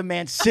 eating another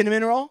man's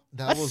cinnamon roll?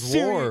 That That's was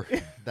serious.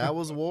 war. That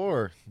was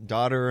war.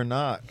 Daughter or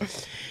not.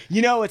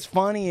 What's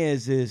funny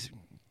is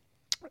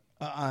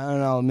I don't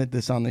know, I'll admit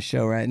this on the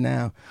show right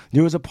now.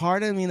 There was a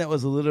part of me that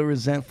was a little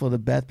resentful to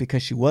Beth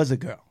because she was a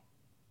girl.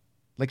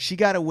 Like, she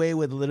got away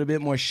with a little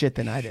bit more shit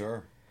than I did.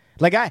 Sure.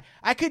 Like,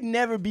 I could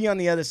never be on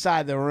the other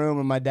side of the room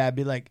and my dad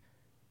be like,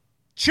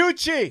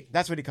 Chuchi.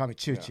 That's what he called me,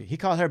 Chuchi. Yeah. He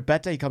called her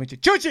Betta. He called me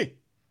Chuchi.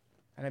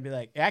 And I'd be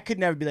like, I could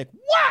never be like,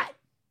 what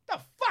the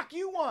fuck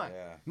you want?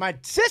 Yeah. My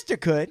sister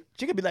could.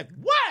 She could be like,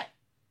 what?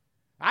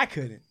 I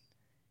couldn't.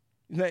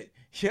 Like,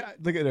 yeah,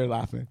 look at her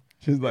laughing.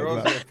 She's like,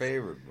 Girls what? are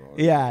favorite, bro.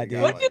 Yeah, They dude.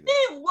 got What do you like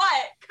that. mean,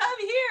 what? Come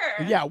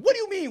here. Yeah, what do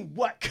you mean,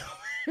 what?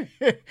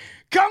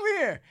 Come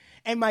here.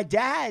 And my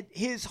dad,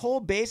 his whole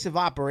base of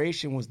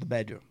operation was the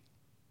bedroom.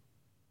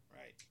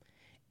 Right.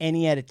 And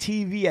he had a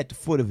TV at the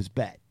foot of his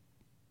bed.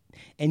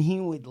 And he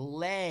would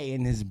lay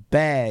in his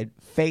bed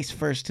face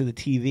first to the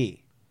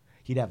TV.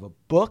 He'd have a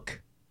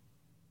book,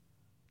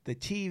 the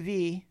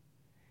TV,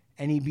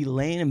 and he'd be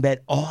laying in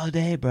bed all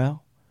day,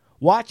 bro,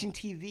 watching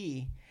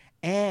TV.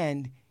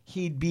 And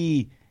he'd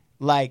be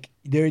like,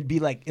 there'd be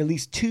like at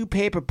least 2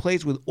 paper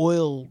plates with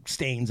oil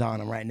stains on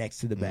them right next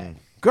to the bed.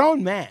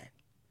 Grown man.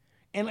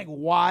 And like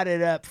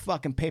wadded up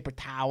fucking paper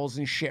towels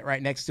and shit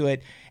right next to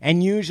it.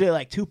 And usually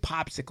like 2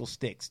 popsicle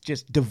sticks,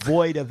 just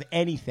devoid of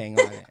anything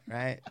on it,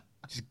 right?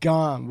 Just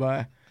gone,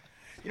 boy.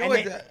 You know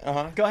And what?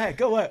 then- Go ahead,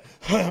 go what?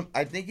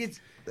 I think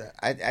it's.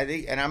 I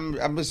think, and I'm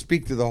gonna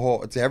speak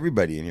to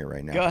everybody in here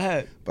right now. Go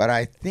ahead. But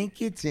I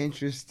think it's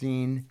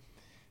interesting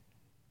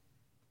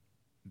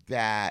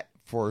that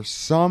for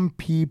some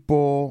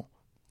people,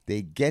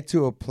 they get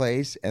to a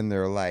place and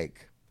they're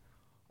like,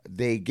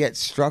 they get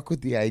struck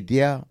with the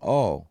idea,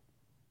 oh,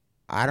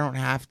 I don't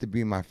have to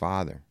be my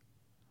father,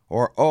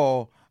 or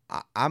oh,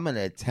 I'm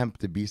gonna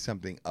attempt to be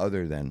something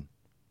other than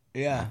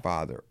my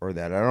father, or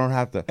that I don't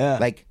have to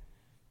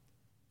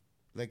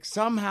like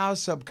somehow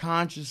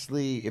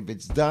subconsciously, if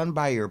it's done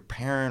by your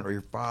parent or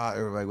your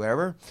father or like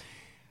whatever,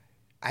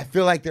 I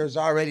feel like there's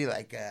already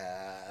like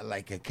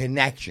a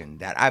connection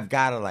that I've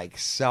got to like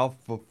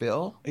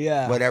self-fulfill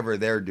whatever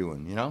they're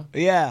doing, you know?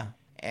 Yeah.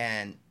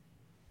 And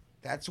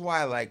that's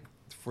why, like,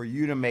 for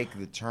you to make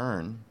the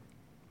turn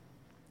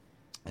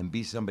and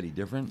be somebody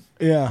different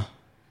Yeah.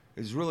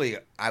 is really,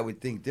 I would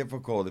think,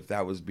 difficult if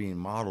that was being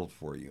modeled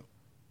for you.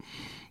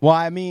 Well,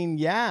 I mean,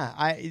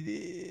 yeah,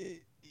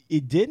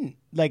 it didn't.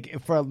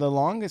 Like, for the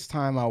longest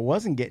time, I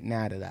wasn't getting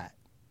out of that.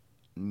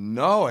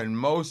 No, and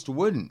most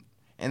wouldn't.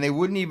 And they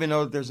wouldn't even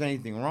know that there's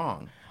anything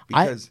wrong.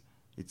 Because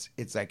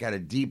it's like at a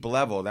deep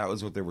level, that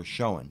was what they were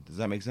showing. Does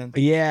that make sense?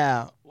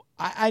 Yeah.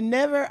 I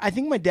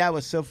think my dad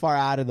was so far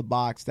out of the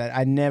box that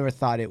I never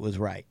thought it was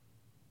right.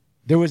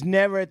 There was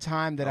never a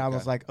time that I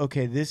was like,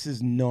 okay, this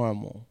is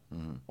normal.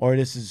 Or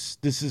this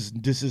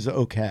is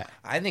okay.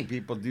 I think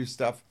people do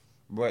stuff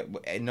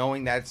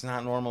knowing that's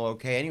not normal,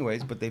 okay,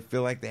 anyways, but they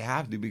feel like they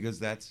have to because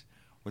that's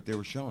what they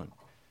were showing.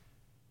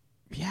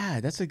 Yeah,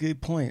 that's a good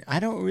point. I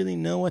don't really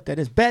know what that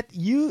is. Beth,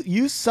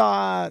 you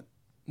saw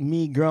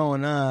me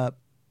growing up,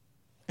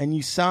 and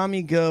you saw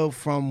me go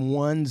from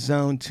one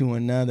zone to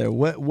another.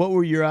 What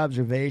were your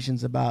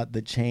observations about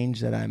the change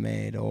that I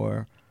made,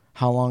 or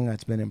how long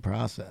that's been in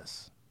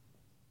process?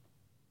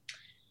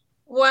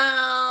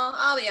 Well,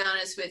 I'll be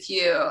honest with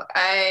you.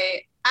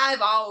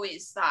 I've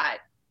always thought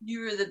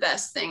you were the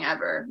best thing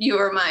ever. You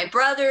were my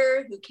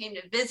brother who came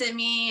to visit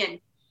me and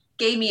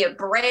gave me a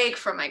break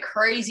from my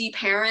crazy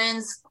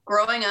parents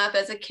growing up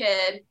as a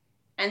kid.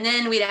 And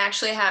then we'd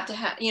actually have to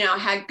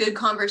had good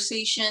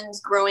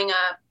conversations growing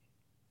up.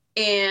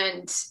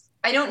 And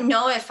I don't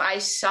know if I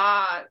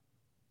saw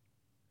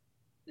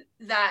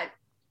that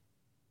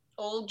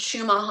old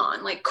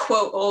Schumahan, like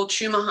quote old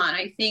Schumahan.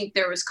 I think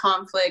there was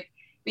conflict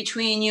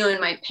between you and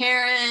my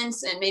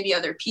parents and maybe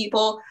other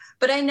people,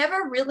 but I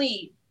never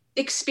really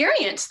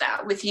experienced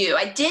that with you.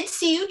 I did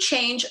see you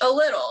change a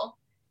little,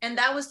 and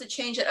that was the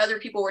change that other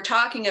people were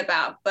talking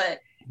about, but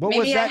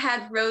maybe I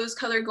had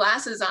rose-colored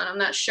glasses on. I'm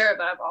not sure,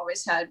 but I've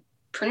always had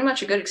pretty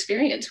much a good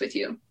experience with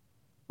you.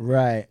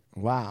 Right.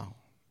 Wow.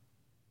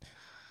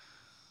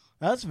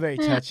 That's very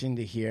touching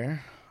to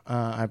hear.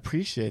 I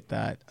appreciate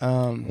that.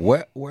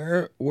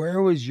 Where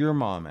was your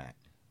mom at?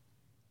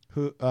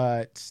 Who?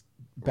 It's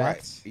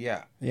Beth's. Right.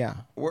 Yeah. Yeah.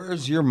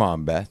 Where's your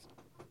mom, Beth?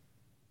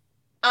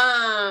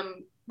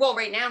 Well,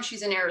 right now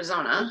she's in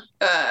Arizona.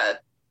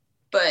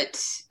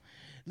 But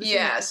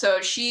yeah,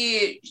 so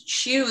she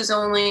was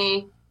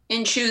only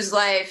in Chu's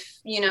life,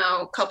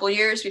 a couple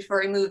years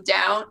before he moved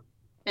out.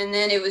 And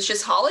then it was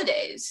just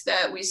holidays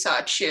that we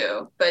saw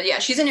Chu. But yeah,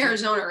 she's in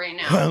Arizona right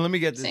now. Let me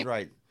get this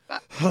right.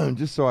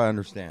 Just so I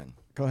understand.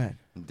 Go ahead.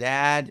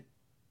 Dad,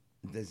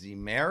 does he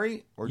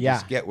marry or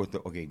just gets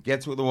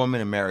with a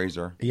woman and marries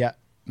her? Yeah.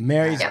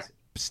 Marries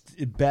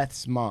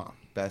Beth's mom.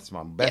 Beth's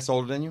mom. Beth's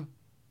older than you?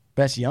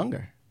 Beth's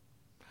younger.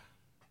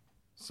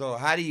 So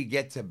how do you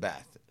get to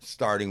Beth?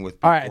 Starting with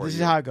all right, this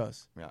is how it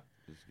goes. Yeah,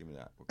 just give me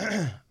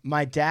that.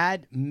 My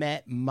dad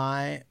met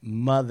my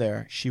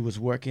mother. She was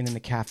working in the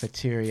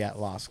cafeteria at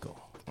law school.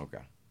 Okay.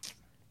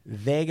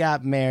 They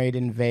got married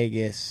in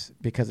Vegas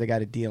because they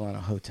got a deal on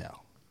a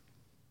hotel.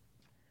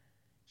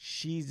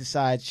 She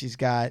decides she's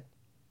got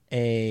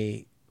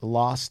a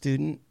law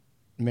student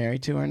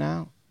married to her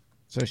now,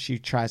 so she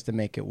tries to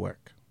make it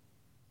work.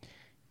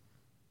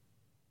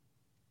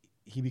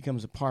 he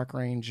becomes a park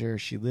ranger.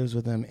 She lives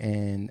with him,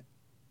 and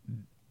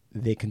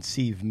they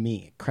conceive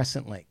me,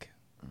 Crescent Lake,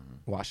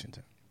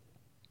 Washington.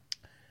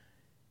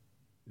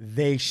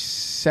 They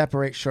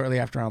separate shortly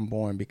after I'm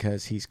born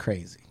because he's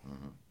crazy.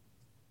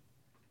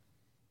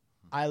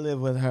 I live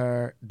with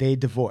her. They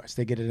divorce.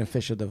 They get an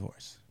official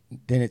divorce.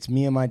 Then it's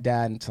me and my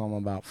dad until I'm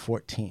about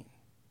 14.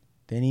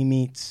 Then he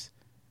meets...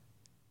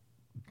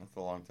 That's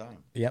a long time.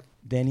 Yep.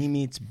 Then he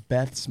meets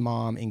Beth's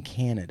mom in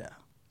Canada.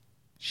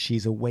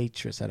 She's a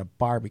waitress at a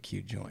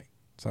barbecue joint.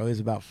 It's always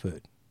about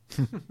food.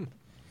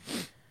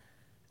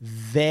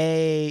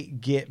 They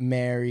get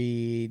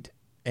married,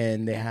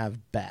 and they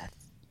have Beth,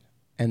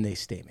 and they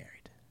stay married.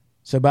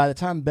 So by the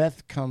time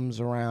Beth comes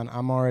around,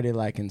 I'm already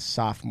like in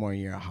sophomore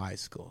year of high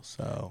school.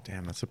 So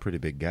Damn, that's a pretty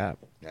big gap.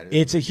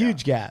 it's a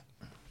huge gap.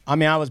 I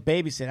mean, I was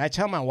babysitting. I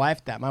tell my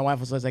wife that. My wife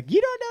was always like,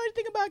 "You don't know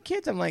anything about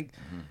kids."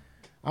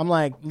 I'm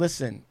like,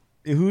 listen,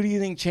 who do you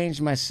think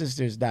changed my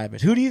sister's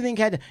diapers? Who do you think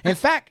had to? In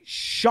fact,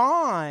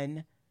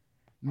 Sean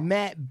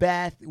met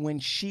Beth when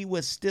she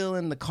was still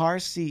in the car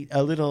seat,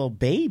 a little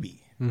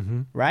baby,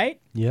 right?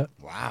 Yep.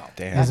 Wow,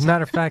 damn. As a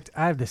matter of fact,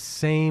 I have the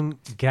same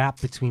gap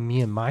between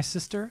me and my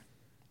sister,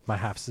 my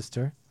half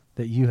sister,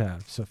 that you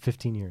have. So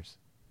 15 years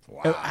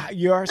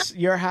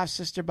Your half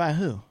sister by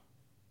who?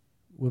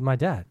 with my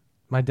dad.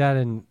 My dad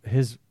and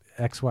his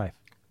ex-wife.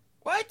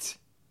 What?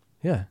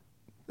 Yeah.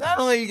 Not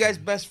only are you guys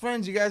best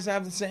friends, you guys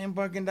have the same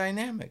fucking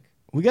dynamic.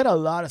 We got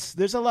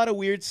there's a lot of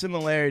weird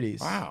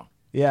similarities. Wow.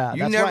 Yeah. You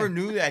that's never why-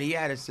 knew that he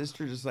had a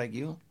sister just like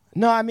you?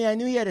 No, I mean, I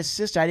knew he had a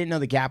sister. I didn't know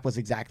the gap was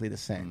exactly the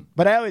same.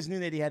 But I always knew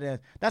that he had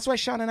that's why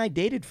Sean and I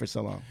dated for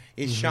so long.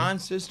 Is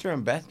Sean's sister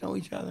and Beth know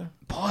each other?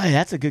 Boy,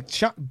 that's a good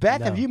Beth,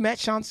 No. have you met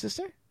Sean's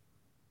sister?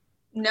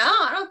 No,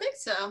 I don't think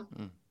so.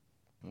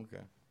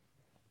 Okay.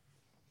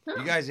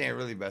 You guys ain't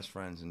really best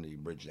friends until you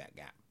bridge that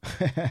gap.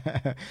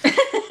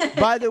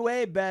 By the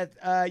way, Beth,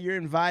 you're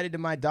invited to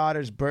my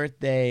daughter's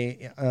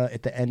birthday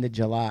at the end of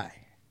July.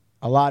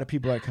 A lot of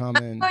people are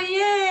coming. Oh,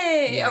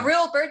 yay. Yeah. A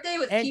real birthday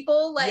with And-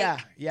 people yeah.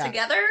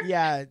 together?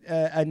 Yeah,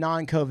 a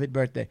non-COVID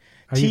birthday.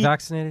 Are you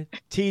vaccinated?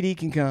 TD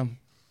can come.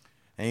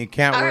 And you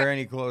can't All wear right.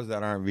 any clothes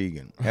that aren't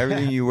vegan.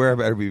 Everything you wear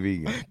better be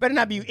vegan. Better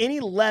not be any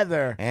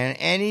leather. And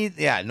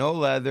no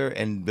leather,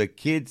 and the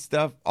kid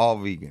stuff, all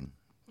vegan.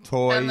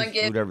 Toys, I'm going to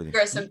give food, everything.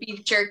 her some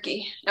beef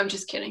jerky. I'm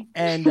just kidding.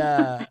 And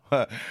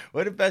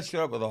What if Beth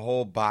showed up with a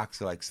whole box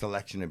of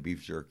selection of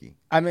beef jerky?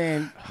 I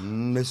mean,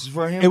 This is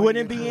for him. it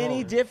wouldn't be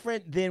any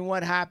different than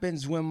what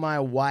happens when my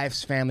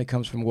wife's family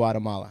comes from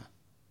Guatemala.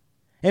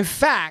 In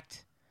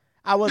fact,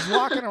 I was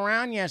walking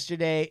around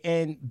yesterday,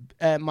 and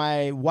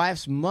my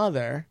wife's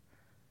mother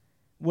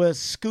was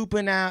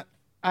scooping out.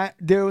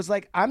 There was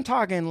I'm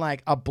talking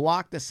like a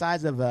block the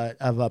size of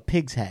a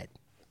pig's head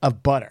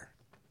of butter.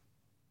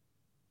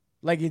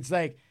 It's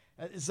like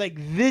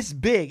this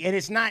big, and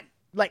it's not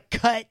like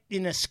cut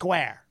in a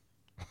square.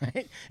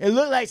 Right? It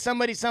looked like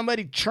somebody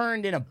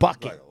churned in a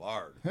bucket. Like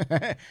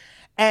lard.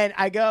 And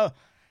I go,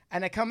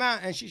 and I come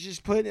out, and she's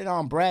just putting it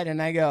on bread, and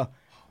I go,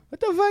 what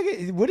the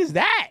fuck? What is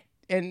that?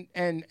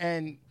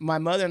 And my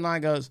mother-in-law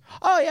goes,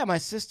 oh yeah, my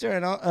sister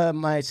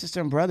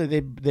and brother,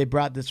 they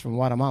brought this from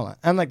Guatemala.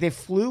 I'm like, they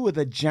flew with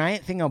a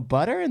giant thing of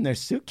butter in their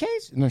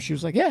suitcase? And then she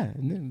was like, yeah,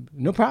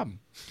 no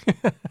problem.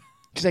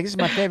 She's like, this is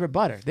my favorite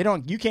butter.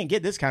 You can't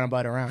get this kind of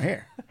butter around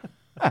here.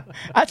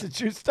 That's a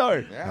true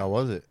story. How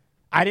was it?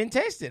 I didn't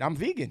taste it. I'm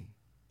vegan.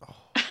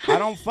 I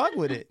don't fuck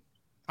with it.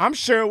 I'm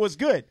sure it was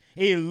good.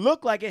 It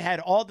looked like it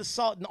had all the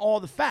salt and all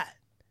the fat.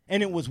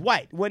 And it was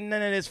white. Wasn't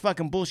none of this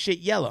fucking bullshit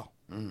yellow.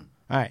 All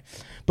right.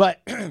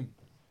 But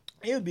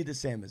it would be the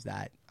same as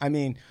that. I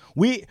mean,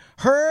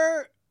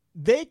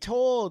 they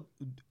told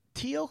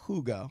Tio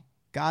Hugo,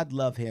 God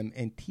love him,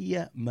 and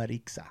Tia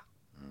Marixa.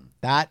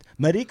 That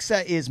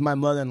Marixa is my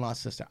mother-in-law's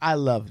sister. I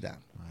love them.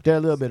 They're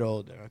a little bit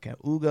older. Okay,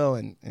 Hugo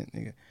and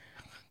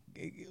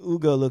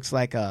Hugo looks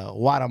like a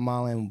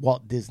Guatemalan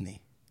Walt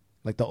Disney,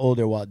 like the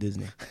older Walt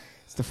Disney.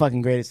 It's the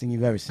fucking greatest thing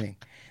you've ever seen.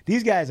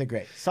 These guys are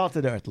great. Salt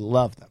of the earth,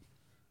 love them.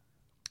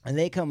 And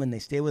they come and they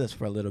stay with us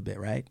for a little bit,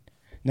 right?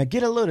 Now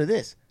get a load of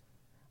this.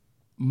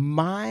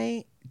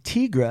 My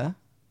Tigra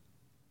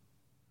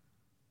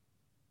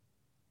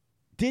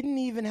didn't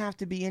even have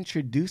to be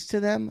introduced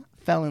to them,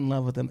 fell in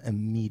love with them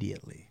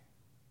immediately.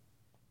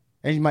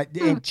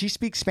 And she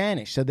speaks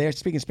Spanish, so they're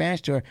speaking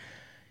Spanish to her.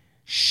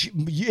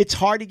 It's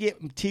hard to get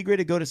Tigra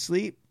to go to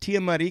sleep. Tia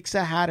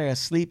Marixa had her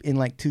asleep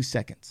in 2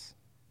 seconds.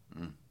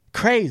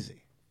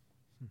 Crazy.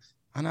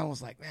 And I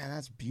was like, man,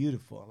 that's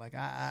beautiful.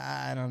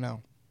 I don't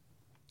know.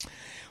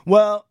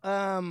 Well,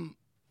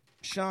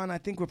 Sean, I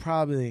think we're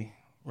probably,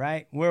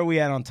 right? Where are we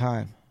at on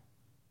time?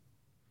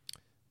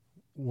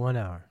 1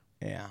 hour.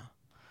 Yeah.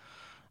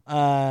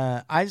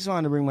 I just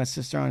wanted to bring my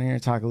sister on here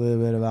and talk a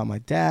little bit about my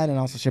dad and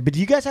also share. But do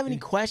you guys have any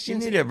You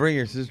questions? need to bring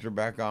your sister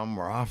back on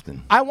more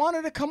often. I want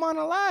her to come on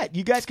a lot.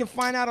 You guys can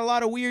find out a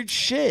lot of weird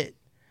shit.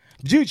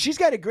 Dude, she's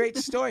got a great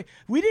story.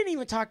 We didn't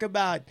even talk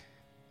about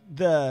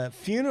the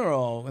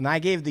funeral and I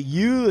gave the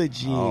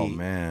eulogy. Oh,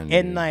 man.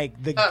 And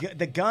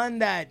the gun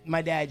that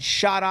my dad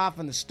shot off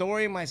and the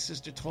story my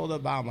sister told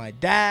about my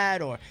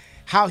dad, or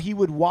how he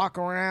would walk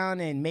around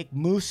and make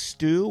moose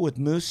stew with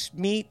moose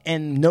meat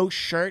and no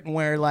shirt and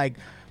wear like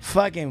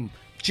fucking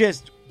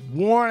just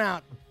worn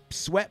out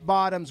sweat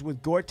bottoms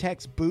with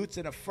Gore-Tex boots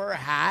and a fur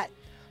hat.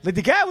 Like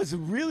the guy was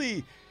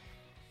really,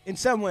 in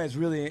some ways,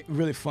 really,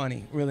 really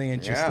funny, really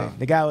interesting. Yeah.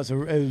 The guy was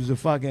a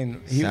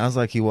fucking. Sounds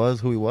like he was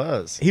who he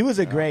was. He was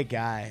a great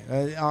guy.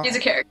 He's a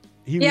character.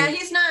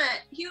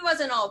 He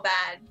wasn't all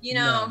bad. You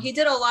know, No. he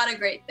did a lot of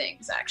great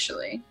things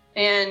actually.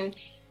 And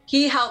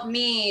he helped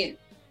me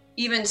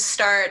even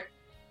start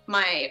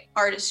my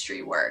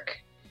artistry work.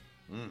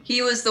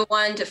 He was the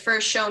one to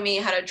first show me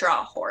how to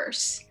draw a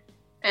horse.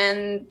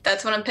 And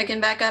that's what I'm picking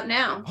back up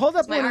now. Hold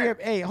up It's my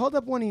art. hold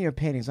up one of your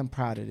paintings. I'm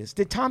proud of this.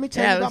 Did Tommy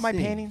tell you about let's my see.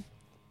 painting?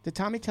 Did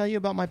Tommy tell you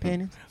about my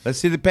paintings? Let's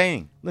see the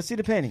painting. Let's see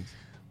the paintings.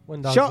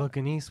 One dog's Show-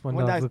 looking east, one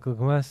one dog's dog's-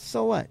 looking west.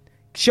 So what?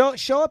 Show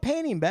a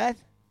painting,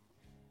 Beth.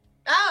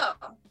 Oh,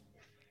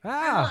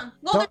 Ah,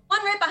 well, there's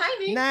one right behind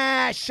me.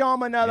 Nah, show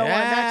him another one.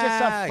 That's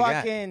just Yeah, a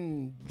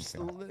fucking.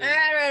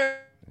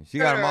 She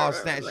got them all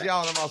stacked. She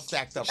got them all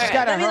stacked up. She's All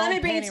got right, her let own me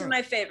bring it painting to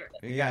my favorite.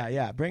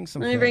 Yeah. Bring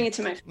some. Let me bring it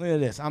to my. Look at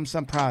this. I'm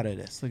so proud of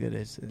this. Look at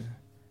this.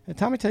 Did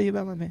Tommy tell you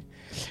about my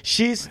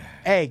painting?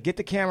 Hey, get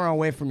the camera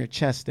away from your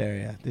chest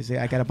area.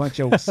 I got a bunch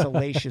of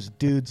salacious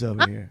dudes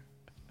over here.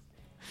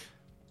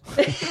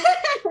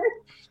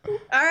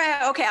 All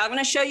right, okay, I'm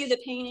gonna show you the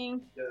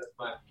painting.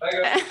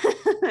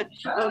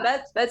 Oh,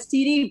 that's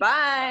TD.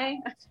 Bye.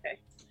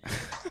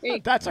 Okay.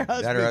 That's her Is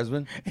husband. that her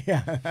husband?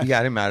 Yeah. You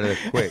got him out of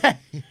there quick.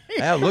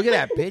 Hell, look at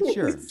that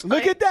picture.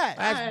 Look at that.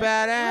 That's Look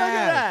badass.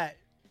 at that.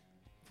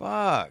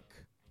 Fuck.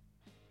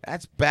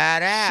 That's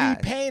badass.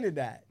 She painted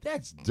that.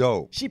 That's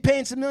dope. She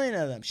paints a million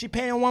of them. She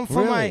painted one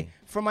for Really?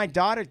 my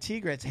daughter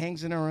Tigra. It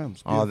hangs in her room.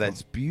 It's Oh, beautiful.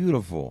 that's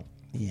beautiful.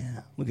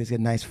 Yeah. Look, it's got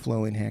nice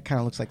flowing hair. Kind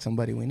of looks like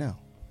somebody we know.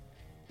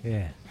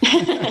 yeah.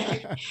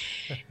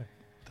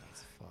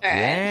 All right.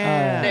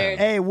 Yeah. There.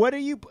 Hey, what are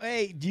you?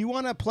 Hey, do you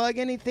want to plug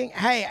anything?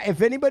 Hey,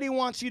 if anybody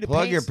wants you to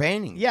Plug paint, your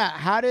painting. Yeah.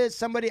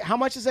 How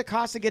much does it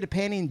cost to get a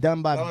painting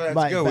done by? Oh, that's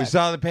by good. We Beth?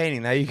 saw the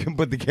painting. Now you can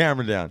put the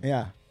camera down.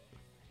 Yeah.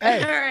 All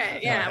Hey. right.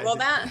 Yeah. Well,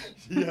 that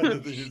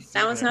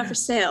one's not for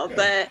sale,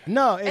 but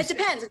No, it it's,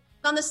 depends. It's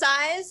on the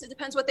size. It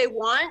depends what they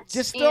want.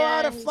 just throw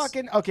out a and,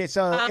 fucking. Okay,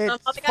 so all it's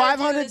they gotta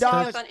do is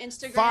 $500. look on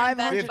Instagram, $500,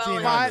 Beth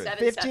Bowen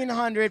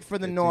 1500 for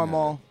the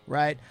normal,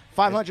 right?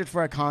 500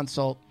 for a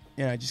consult.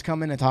 You know, just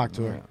come in and talk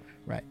to her,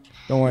 right?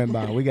 Don't worry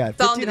about it. We got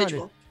It's all 1500,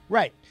 individual.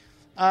 right?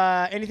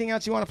 Anything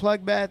else you want to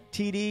plug, Beth?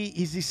 TD?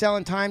 Is he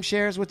selling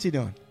timeshares? What's he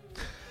doing?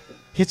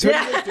 That's what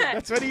he is doing.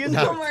 That's what he is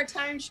No doing. more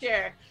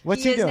timeshare.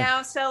 What's he he is doing?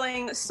 now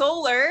selling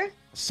solar.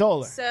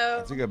 Solar. So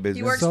That's a good business.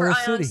 he works Solar for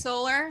Ion City.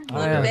 Solar. You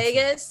live Ion. in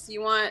Vegas.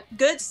 You want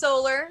good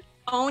solar.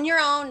 Own your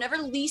own. Never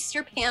lease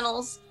your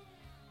panels.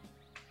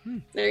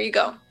 There you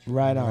go.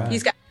 Right on. Right.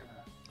 He's got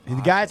The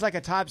guy's like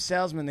a top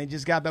salesman. They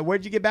just got back.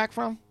 Where'd you get back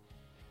from?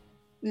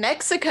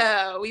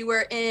 Mexico. We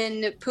were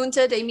in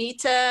Punta de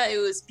Mita. It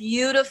was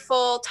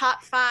beautiful.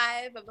 Top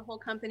 5 of the whole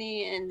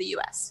company in the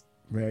U.S.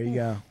 There you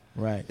go.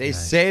 Right. They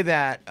say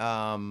that.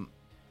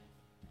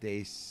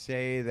 They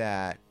say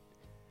that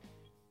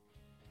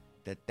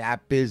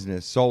that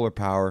business, solar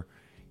power,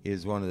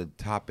 is one of the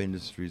top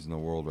industries in the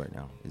world right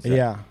now. Is that,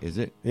 Yeah. Is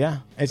it? Yeah.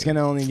 It's going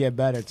to only get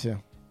better, too.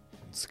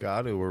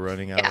 Scott, we're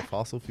running out of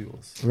fossil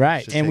fuels.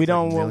 Right. Should And we take,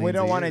 like, don't millions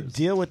of want to years.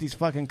 deal with these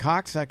fucking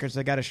cocksuckers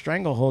that got a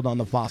stranglehold on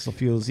the fossil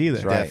fuels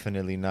either. Right.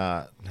 Definitely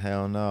not.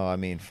 Hell no. I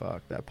mean,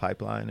 fuck that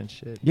pipeline and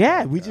shit.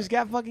 Yeah, Fuck we that. just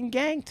got fucking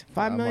ganked.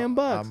 $5 million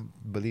bucks.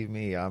 Believe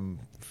me, I'm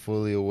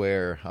fully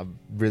aware. I'm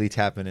really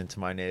tapping into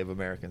my Native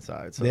American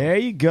side. So, There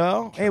you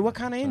go. Hey, what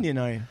kind of Indian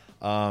are you?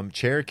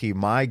 Cherokee.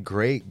 My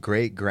great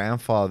great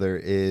grandfather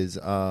is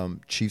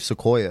Chief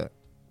Sequoia.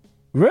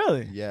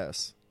 Really?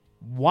 Yes.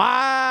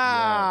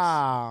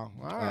 Wow.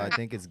 All I right.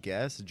 think it's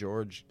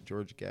George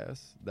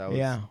Guess. That was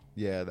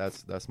Yeah.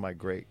 That's my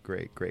great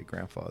great great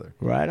grandfather.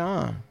 Right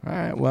on. All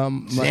right.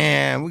 Well,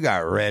 Damn, we got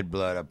red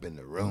blood up in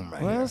the room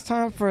right well, here. it's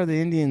time for the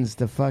Indians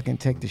to fucking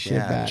take the shit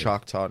Yeah, back.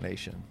 Choctaw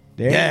Nation.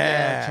 There you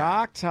Yeah. go.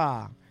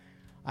 Choctaw.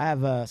 I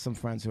have some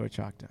friends who are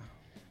Choctaw.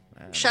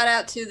 Shout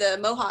out to the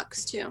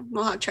Mohawks, too.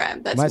 Mohawk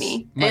tribe. That's My-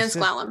 me. my And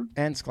sis- Sklallam.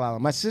 And Sklallam.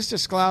 My sister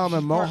Sklallam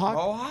and Mohawk.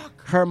 Mohawk?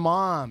 Her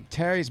mom,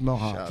 Terry's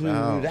Mohawk. Shout Dude,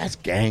 out. that's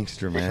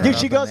gangster, man. Dude,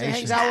 she Shout out goes the and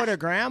hangs nation. out with her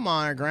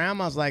grandma. Her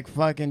grandma's like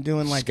fucking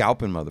doing like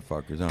Scalping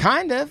motherfuckers, huh?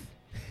 kind of.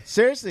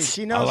 Seriously,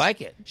 she knows. I like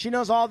it. She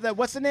knows all that.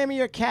 What's the name of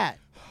your cat?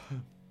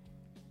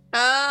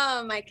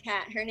 Oh, my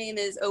cat. Her name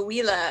is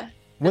Owila.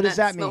 What and does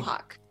that that's mean?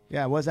 Mohawk.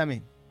 Yeah, what does that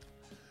mean?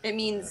 It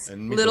means It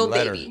means little a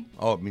letter. baby.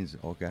 Oh, it means,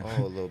 okay.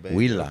 Oh, a little baby.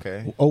 Huila.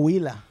 Okay.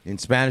 Owila. In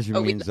Spanish, it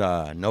Oh, we- means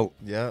note.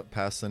 Yeah,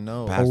 pass the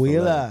note. Pass the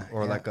Owila. letter.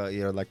 Or like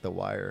like the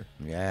wire.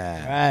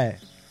 Yeah.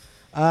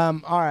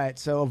 Right. All right.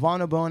 So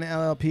Ivano Bowen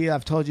LLP.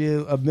 I've told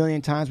you a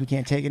million times we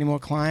can't take any more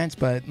clients,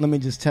 but let me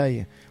just tell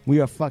you, we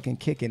are fucking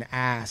kicking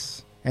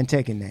ass and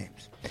taking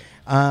names.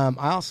 I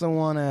also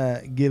want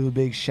to give a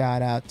big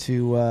shout out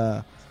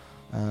to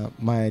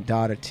my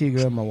daughter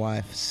Tigra, my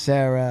wife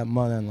Sarah,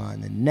 mother-in-law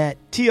Nanette,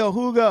 Tio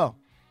Hugo,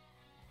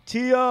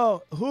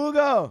 Tia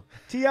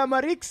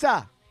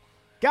Marixa.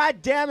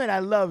 God damn it, I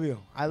love you.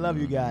 I love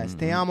you guys.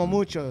 Te amo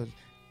mucho.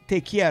 Te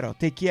quiero,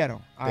 te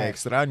quiero. All Te right.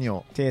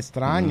 extraño. Te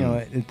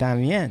extraño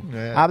también.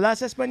 Yeah.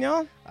 ¿Hablas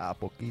español? A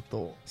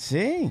poquito.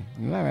 Sí.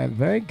 All right,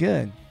 very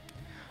good.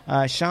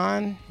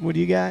 Sean, what do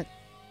you got?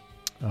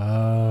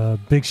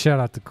 Big shout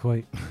out to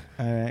Coit.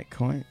 All right,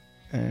 Coin.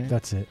 All right.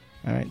 That's it.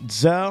 All right,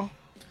 Zoe.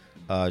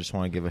 I just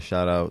want to give a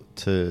shout out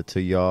to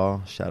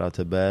y'all. Shout out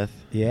to Beth.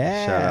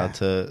 Yeah. Shout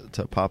out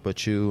to Papa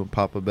Chu and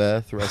Papa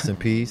Beth. Rest in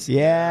peace.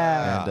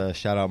 Yeah. And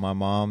shout out my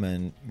mom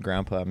and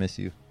Grandpa. I miss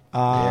you.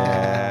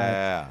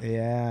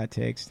 Yeah,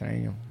 te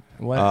extraño.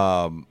 What?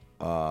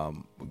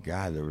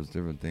 God, there was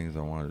different things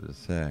I wanted to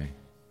say.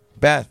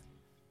 Beth,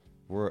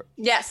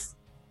 Yes.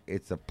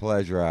 it's a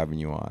pleasure having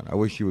you on. I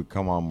wish you would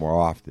come on more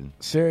often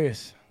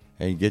Serious.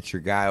 and get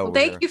your guy over Well,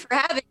 there. thank you for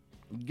having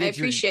me. I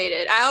appreciate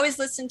it. I always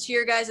listen to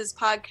your guys'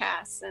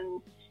 podcasts,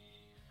 and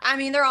I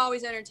mean, they're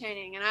always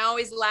entertaining, and I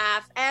always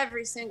laugh.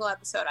 Every single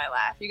episode I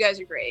laugh. You guys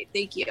are great.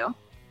 Thank you.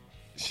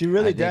 She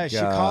really I does. think,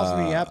 She calls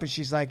me up and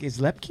she's like, "Is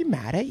Lepke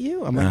mad at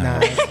you?" I'm like, "Nah,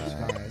 it's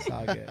fine. It's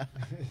all good."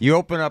 You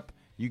open up,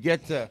 you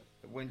get to,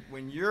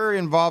 when you're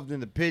involved in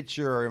the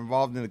picture or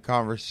involved in the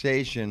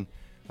conversation,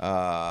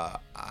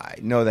 I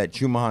know that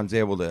Chumahan's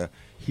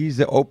he's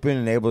open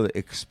and able to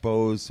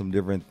expose some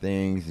different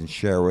things and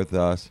share with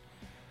us.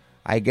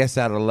 I guess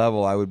at a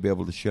level I would be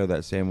able to share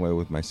that same way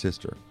with my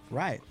sister.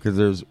 Right.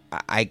 Because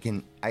I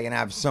can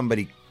have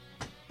somebody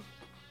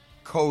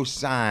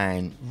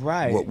co-sign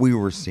what we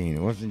were seeing.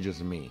 It wasn't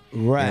just me.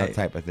 Right.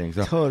 Type of thing.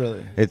 So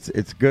Totally.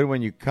 It's good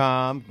when you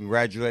come.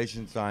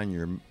 Congratulations on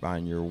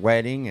your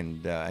wedding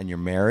and your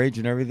marriage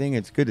and everything.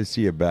 It's good to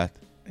see you, Beth.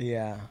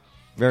 Yeah.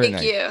 Very Thank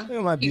nice. you. Look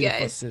at my You beautiful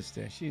guys.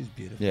 sister. She's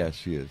beautiful. Yeah,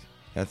 she is.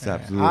 That's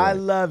absolutely I right.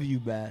 love you,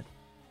 Beth.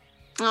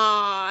 Oh,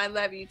 I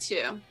love you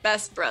too.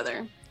 Best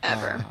brother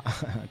ever.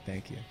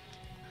 Thank you.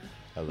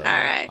 I love All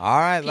right. All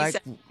right,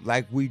 Peace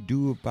like we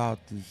do about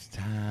this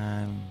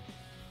time,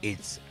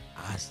 it's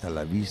hasta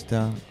la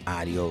vista,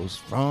 adios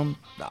from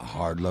the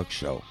Hard Luck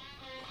Show.